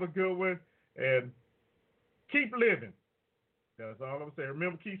 y'all have a good one. And keep living. That's all I'm saying.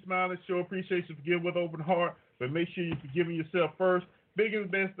 Remember, keep smiling, show appreciation, forgive with open heart, but make sure you're forgiving yourself first.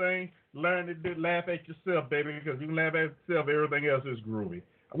 Biggest best thing, learn to laugh at yourself, baby, because you can laugh at yourself, everything else is groovy.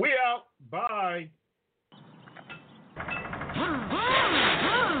 We out. Bye.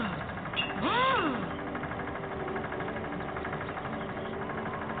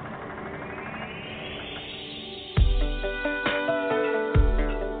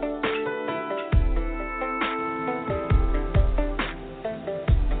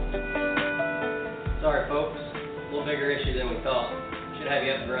 Sorry, folks. A little bigger issue than we thought. Should have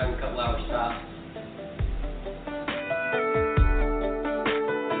you up and running a couple hours tops.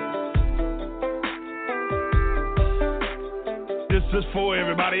 This is for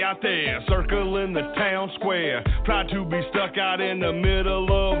everybody out there, circling the town square. Proud to be stuck out in the middle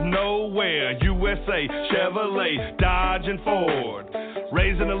of nowhere. USA, Chevrolet, Dodge, and Ford.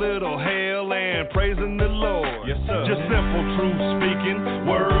 Raising a little hell and praising the Lord. Yes, sir. Just simple truth speaking,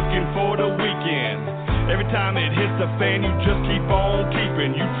 working for the weekend. Every time it hits the fan, you just keep on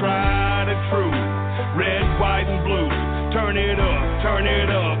keeping. You try the truth, red, white, and blue. Turn it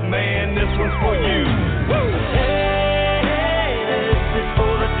up, man, this one's for you. Woo! Hey, this is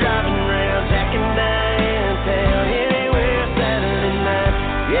for the driving around, jacking downtown, anywhere Saturday night.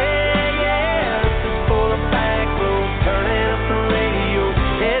 Yeah, this is for the back road, turning up the radio.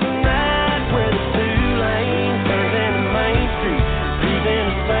 At night, where the two lanes turns into Main Street, cruising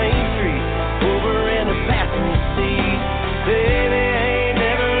the same street, over in the passenger seat. Baby, ain't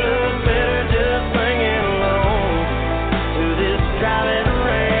never looked better, just singing along to this driving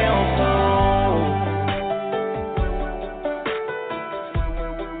around song.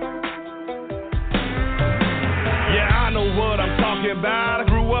 Yeah, I know what I'm talking about. I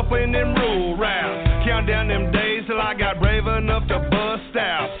grew up in them rural routes. Count down them days till I got brave enough to bust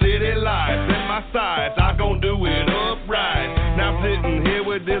out. City lights in my sights, I gon' do it upright. Now sitting here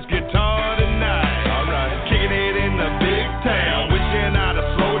with this guitar tonight. Alright, kicking it in the big town, wishing I'd have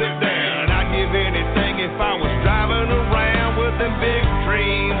slowed it down. I'd give anything if I was driving around with them big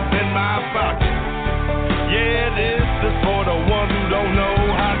dreams in my pocket. Yeah, this is for the ones who don't know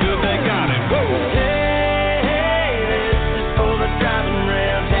how good they got it. Woo! Hey, this is for the driving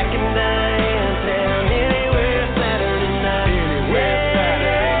around, jacking downtown, anywhere Saturday night. Anywhere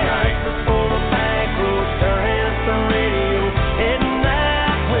Saturday night. This is for the back road, turning up the radio. At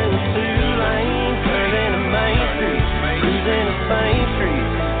night, when the two lanes turn into Main Street, cruising the same street,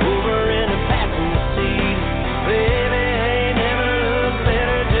 over in the passenger seat. Baby, ain't never looked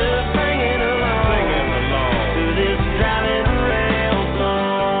better, just singing along to this driving around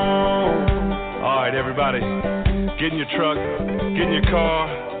song. All right, everybody, get in your truck, get in your car,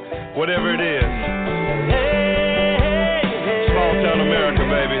 whatever it is. Small town America,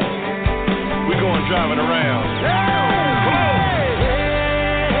 baby. going driving around.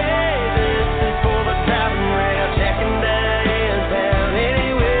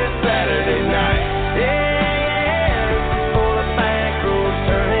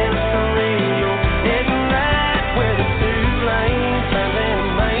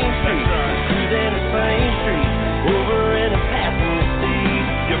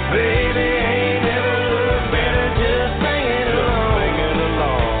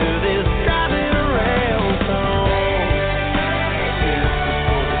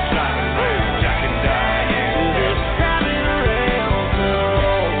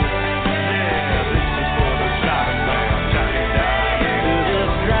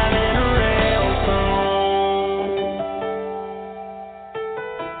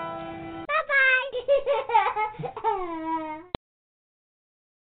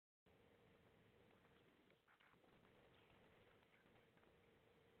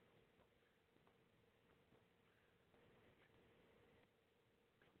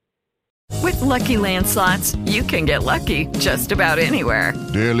 With Lucky Land Slots, you can get lucky just about anywhere.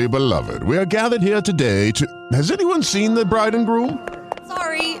 Dearly beloved, we are gathered here today to... Has anyone seen the bride and groom?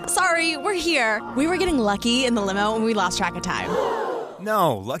 Sorry, we're here. We were getting lucky in the limo and we lost track of time.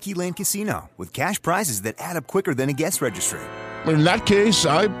 No, Lucky Land Casino, with cash prizes that add up quicker than a guest registry. In that case,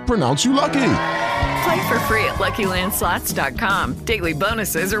 I pronounce you lucky. Play for free at LuckyLandSlots.com. Daily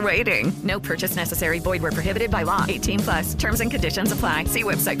bonuses are waiting. No purchase necessary. Void where prohibited by law. 18+. Terms and conditions apply. See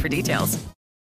website for details.